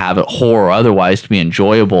have to have it horror or otherwise to be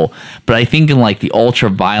enjoyable. But I think in like the ultra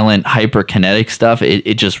violent, hyperkinetic stuff,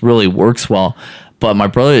 it just really works well. But my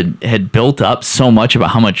brother had built up so much about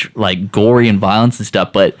how much like gory and violence and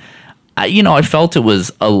stuff. But, I felt it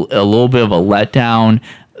was a little bit of a letdown.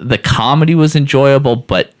 The comedy was enjoyable,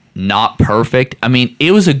 but not perfect. I mean,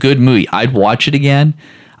 it was a good movie. I'd watch it again.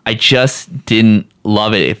 I just didn't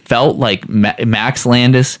love it. It felt like Max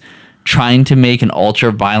Landis trying to make an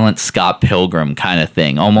ultra violent Scott Pilgrim kind of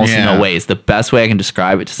thing, almost in Yeah. a way. It's the best way I can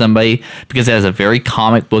describe it to somebody because it has a very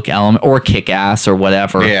comic book element, or Kick-Ass or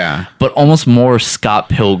whatever. Yeah. But almost more Scott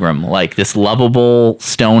Pilgrim, like this lovable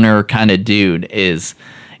stoner kind of dude is,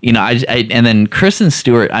 you know, and then Kristen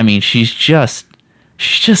Stewart, I mean, she's just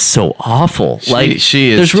so awful. She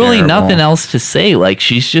is there's really terrible. nothing else to say. Like,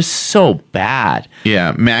 she's just so bad.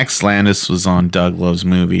 Yeah, Max Landis was on Doug Loves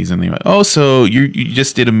Movies, and they went, "Oh, so you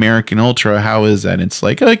just did American Ultra? How is that?" And it's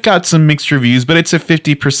like, it got some mixed reviews, but it's a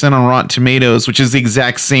 50% on Rotten Tomatoes, which is the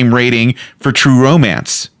exact same rating for True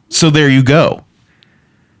Romance. So there you go.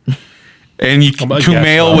 And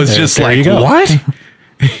Kumail was just there like, you go. "What?"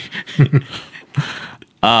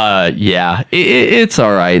 Yeah, it's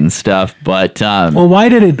all right and stuff, but Well, why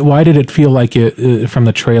did it feel like it from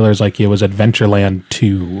the trailers like it was Adventureland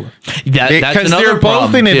 2? that's Because another they're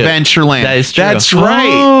both problem, in too. Adventureland. That is true. That's right.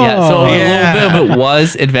 Yeah, so Yeah. a little bit of it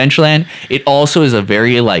was Adventureland. It also is a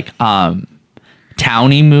very like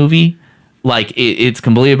towny movie. Like it's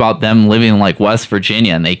completely about them living in like West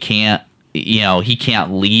Virginia, and they can't, you know, he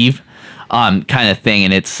can't leave. Kind of thing,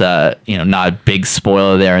 and it's you know, not a big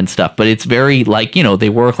spoiler there and stuff, but it's very like, you know, they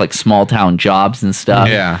work like small town jobs and stuff.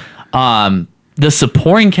 Yeah. The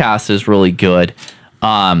supporting cast is really good,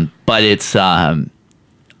 but it's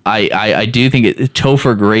I do think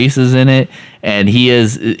Topher Grace is in it, and he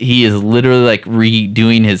is literally like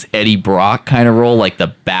redoing his Eddie Brock kind of role, like the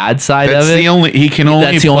bad side That's of it. the only he can only.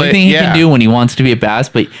 That's the only play- thing he yeah. can do when he wants to be a bass,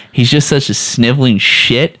 but he's just such a sniveling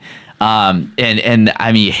shit. And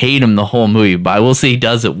I mean, you hate him the whole movie, but I will say he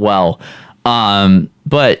does it well.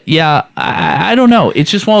 But yeah, I don't know. It's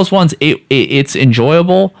just one of those ones. It's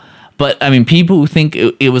enjoyable, but I mean, people who think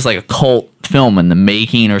it was like a cult film in the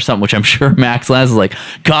making or something, which I'm sure Max Landis is like,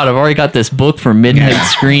 God, I've already got this book for midnight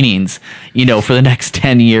screenings, you know, for the next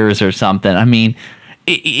 10 years or something. I mean,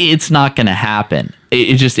 it's not going to happen.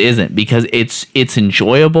 It just isn't, because it's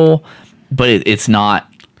enjoyable, but it's not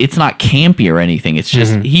campy or anything. It's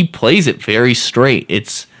just he plays it very straight.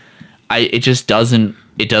 It just doesn't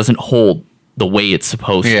hold the way it's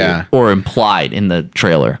supposed Yeah. to, or implied in the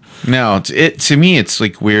trailer. No, to me, it's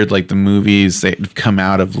like weird. Like the movies that have come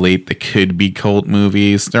out of late that could be cult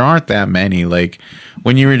movies, there aren't that many. Like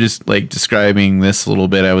when you were just like describing this a little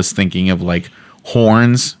bit, I was thinking of like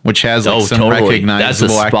Horns, which has like some totally.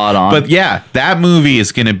 recognizable. That's a spot on. But yeah, that movie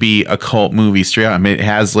is going to be a cult movie straight up. I mean, it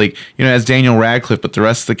has like, you know, it has Daniel Radcliffe, but the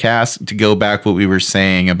rest of the cast, to go back what we were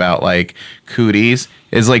saying about like Cooties,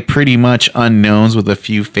 is like pretty much unknowns with a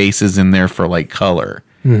few faces in there for like color.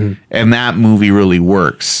 And that movie really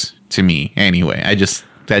works to me anyway.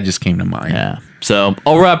 That just came to mind. Yeah. So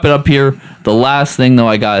I'll wrap it up here. The last thing though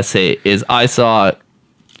I gotta say is I saw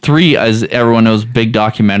 3, as everyone knows, big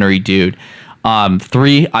documentary dude.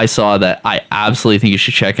 3 I saw that I absolutely think you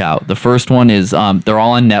should check out. The first one is they're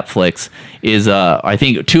all on Netflix. I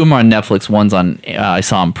think 2 of them are on Netflix. One's on I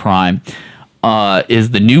saw on Prime.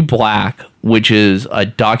 Is The New Black, which is a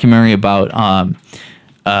documentary about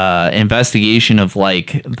investigation of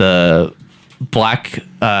like the black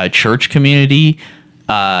church community,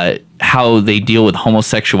 how they deal with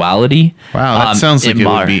homosexuality. Wow, that sounds like it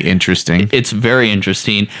would be interesting. It's very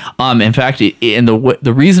interesting. In fact,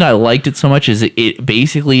 the reason I liked it so much is it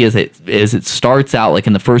basically, as it starts out, like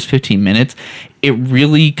in the first 15 minutes, it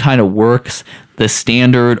really kind of works the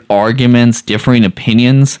standard arguments, differing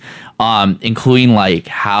opinions, including like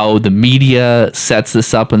how the media sets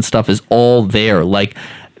this up and stuff, is all there. Like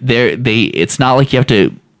it's not like you have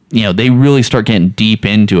to, you know, they really start getting deep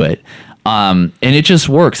into it. And it just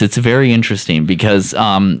works. It's very interesting because,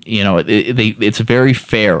 you know, it's very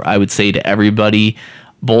fair, I would say, to everybody,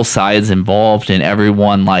 both sides involved, and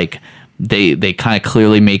everyone, like, they kind of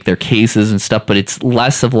clearly make their cases and stuff, but it's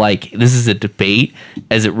less of like, this is a debate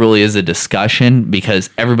as it really is a discussion,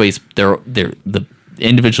 because everybody's, the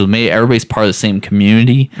individuals everybody's part of the same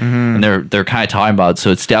community, and they're kind of talking about it,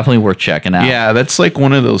 so it's definitely worth checking out. Yeah, that's like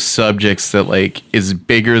one of those subjects that like is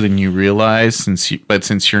bigger than you realize, since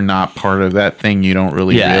you're not part of that thing, you don't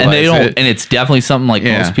really realize and they don't, it. and it's definitely something like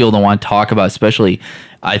most people don't want to talk about, especially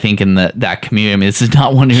I think in that community. I mean, this is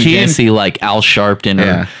not one who's going to see like Al Sharpton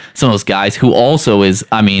or some of those guys, who also is,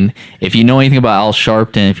 I mean, if you know anything about Al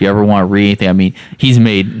Sharpton, if you ever want to read anything, I mean, he's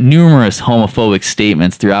made numerous homophobic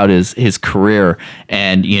statements throughout his career,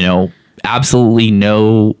 and, you know, absolutely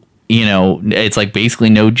no, you know, it's like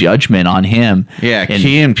basically no judgment on him. Yeah, and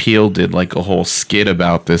Key and Peele did like a whole skit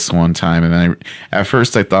about this one time, and then at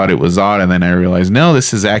first I thought it was odd, and then I realized, no,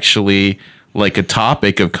 this is actually like a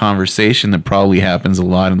topic of conversation that probably happens a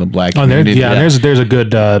lot in the black community. There's a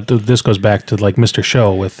good. This goes back to like Mr.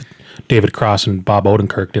 Show with David Cross and Bob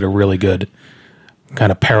Odenkirk did a really good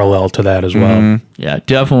kind of parallel to that as well. Yeah,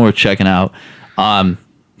 definitely worth checking out.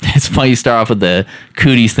 It's funny you start off with the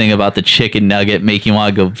cooties thing about the chicken nugget making you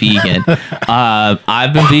want to go vegan.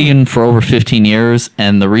 I've been vegan for over 15 years,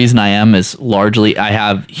 and the reason I am is largely I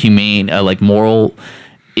have humane, like moral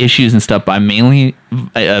issues and stuff, but I'm mainly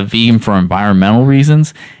a vegan for environmental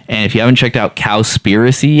reasons. And if you haven't checked out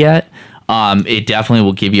Cowspiracy yet, it definitely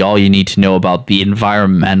will give you all you need to know about the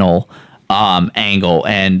environmental angle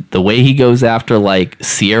and the way he goes after like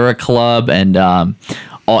Sierra Club and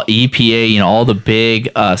all EPA, all the big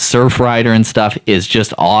Surfrider and stuff is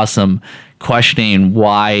just awesome. Questioning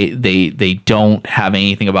why they don't have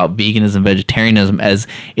anything about veganism, vegetarianism, as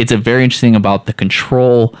it's a very interesting about the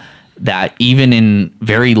control that even in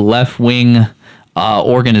very left-wing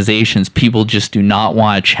organizations, people just do not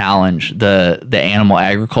want to challenge the animal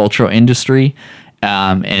agricultural industry.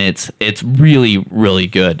 And it's really, really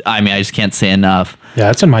good. I mean, I just can't say enough. Yeah,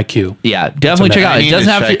 it's in my queue. Yeah, definitely check it out. It doesn't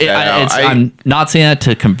have to. I'm not saying that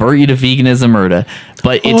to convert you to veganism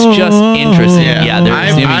but it's just interesting. Yeah,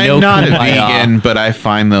 there's I'm not a vegan, but I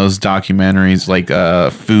find those documentaries like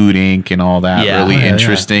Food Inc. and all that really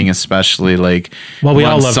interesting, especially like we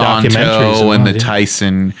all love documentaries and the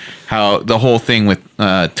Tyson, how the whole thing with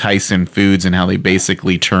Tyson Foods and how they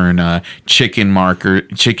basically turn chicken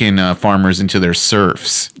farmers into their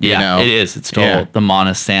serfs. Yeah, it is. It's total the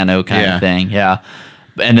Monsanto kind of thing. Yeah.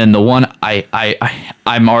 And then the one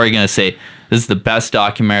I'm already going to say, this is the best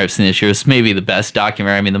documentary I've seen this year. This may be the best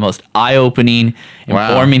documentary. I mean, the most eye-opening,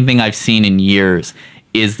 informing thing I've seen in years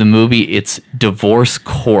is the movie. It's Divorce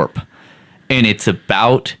Corp. And it's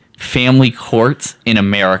about family courts in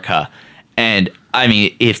America. And, I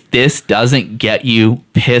mean, if this doesn't get you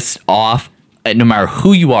pissed off, no matter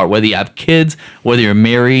who you are, whether you have kids, whether you're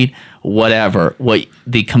married, whatever,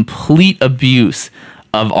 the complete abuse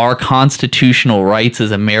of our constitutional rights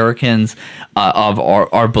as Americans, of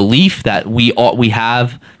our belief that we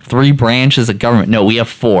have 3 branches of government. No, we have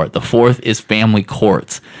 4. The 4th is family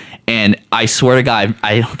courts. And I swear to God,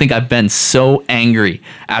 I don't think I've been so angry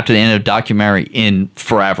after the end of the documentary in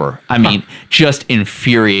forever. I mean, just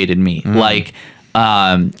infuriated me. Like,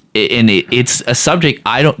 it's a subject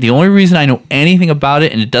the only reason I know anything about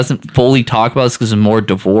it and it doesn't fully talk about it is because of more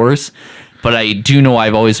divorce. But I do know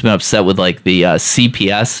I've always been upset with like the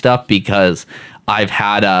CPS stuff because I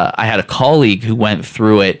had a colleague who went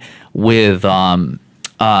through it with having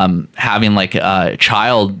like a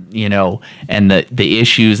child, and the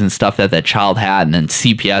issues and stuff that child had, and then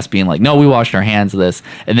CPS being like, no, we washed our hands of this,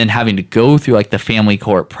 and then having to go through like the family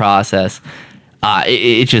court process.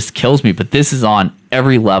 It just kills me. But this is on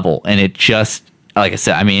every level, and it just, like I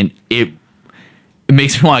said, I mean, it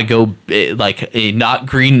makes me want to go like not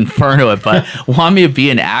Green Inferno it, but want me to be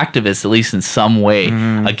an activist at least in some way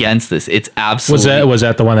against this. It's absolutely. Was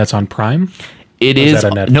that the one that's on Prime? It is.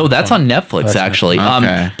 No, that's on Netflix actually.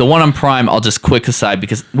 Okay. The one on Prime, I'll just quick aside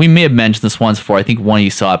because we may have mentioned this once before. I think one of you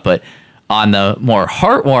saw it, but on the more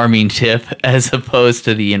heartwarming tip as opposed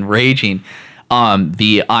to the enraging,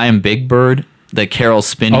 the I Am Big Bird, the Carol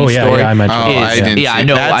Spinney story. Yeah, I mentioned. I didn't. Yeah, I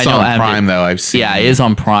know. That's on Prime though. I've seen. Yeah, it is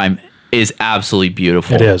on Prime. Is absolutely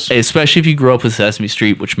beautiful. It is. Especially if you grew up with Sesame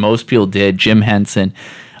Street, which most people did. Jim Henson.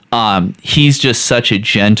 He's just such a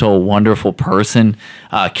gentle, wonderful person.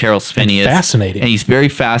 Carol Spinney is fascinating. And he's very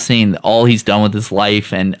fascinating. All he's done with his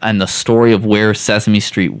life and the story of where Sesame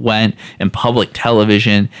Street went in public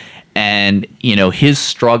television and, his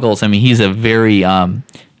struggles. I mean, he's a very,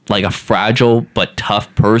 like a fragile but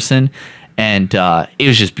tough person. And it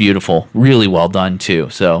was just beautiful. Really well done, too.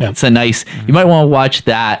 So it's a nice... You might want to watch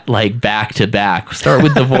that, like, back to back. Start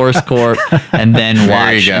with Divorce Corp and then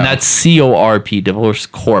watch. And that's CORP, Divorce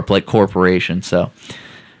Corp, like corporation. So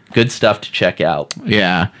good stuff to check out.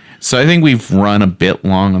 Yeah. So I think we've run a bit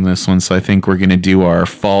long on this one. So I think we're going to do our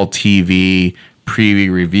fall TV preview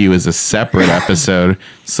review as a separate episode.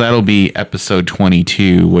 So that'll be episode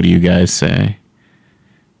 22. What do you guys say?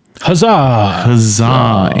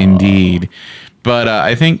 Huzzah, indeed. But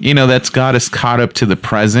I think, that's got us caught up to the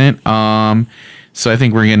present. So I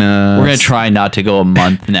think we're gonna try not to go a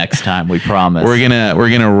month next time. We promise. We're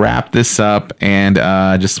gonna wrap this up and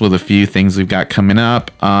just with a few things we've got coming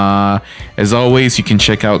up. As always, you can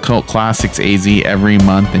check out Cult Classics AZ every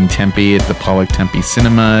month in Tempe at the Pollock Tempe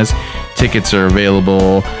Cinemas. Tickets are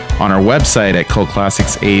available on our website at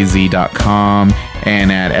cultclassicsaz.com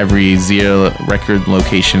and at every Zia record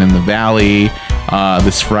location in the Valley.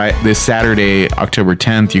 This Saturday, October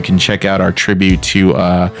 10th, you can check out our tribute to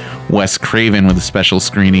Wes Craven with a special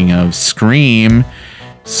screening of Scream.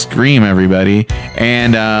 Scream, everybody.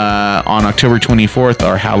 And on October 24th,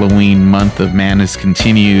 our Halloween month of madness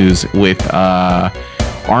continues with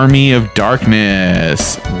Army of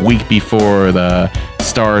Darkness, week before the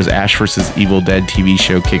Stars Ash vs. Evil Dead TV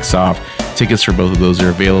show kicks off. Tickets for both of those are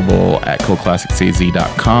available at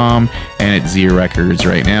cultclassicsaz.com and at Zia Records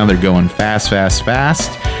right now. They're going fast.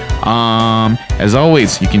 As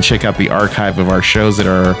always, you can check out the archive of our shows at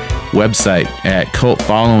our website at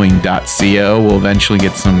cultfollowing.co. We'll eventually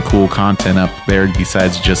get some cool content up there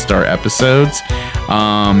besides just our episodes.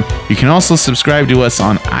 You can also subscribe to us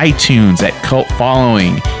on iTunes at Cult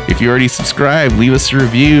Following. If you already subscribed, leave us a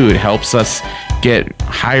review. It helps us get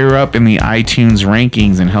higher up in the iTunes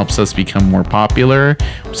rankings and helps us become more popular.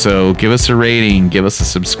 So give us a rating, give us a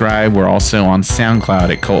subscribe. We're also on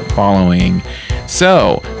SoundCloud at Cult Following.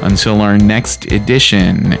 So until our next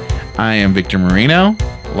edition, I am Victor Marino,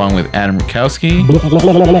 along with Adam Rukowski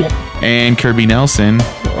and Kirby Nelson.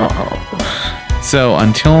 So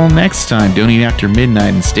until next time, don't eat after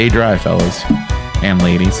midnight and stay dry, fellas and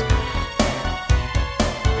ladies.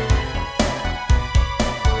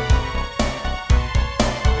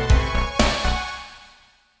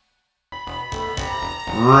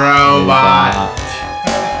 Robot.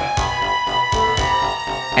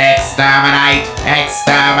 Exterminate!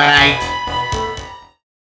 Exterminate!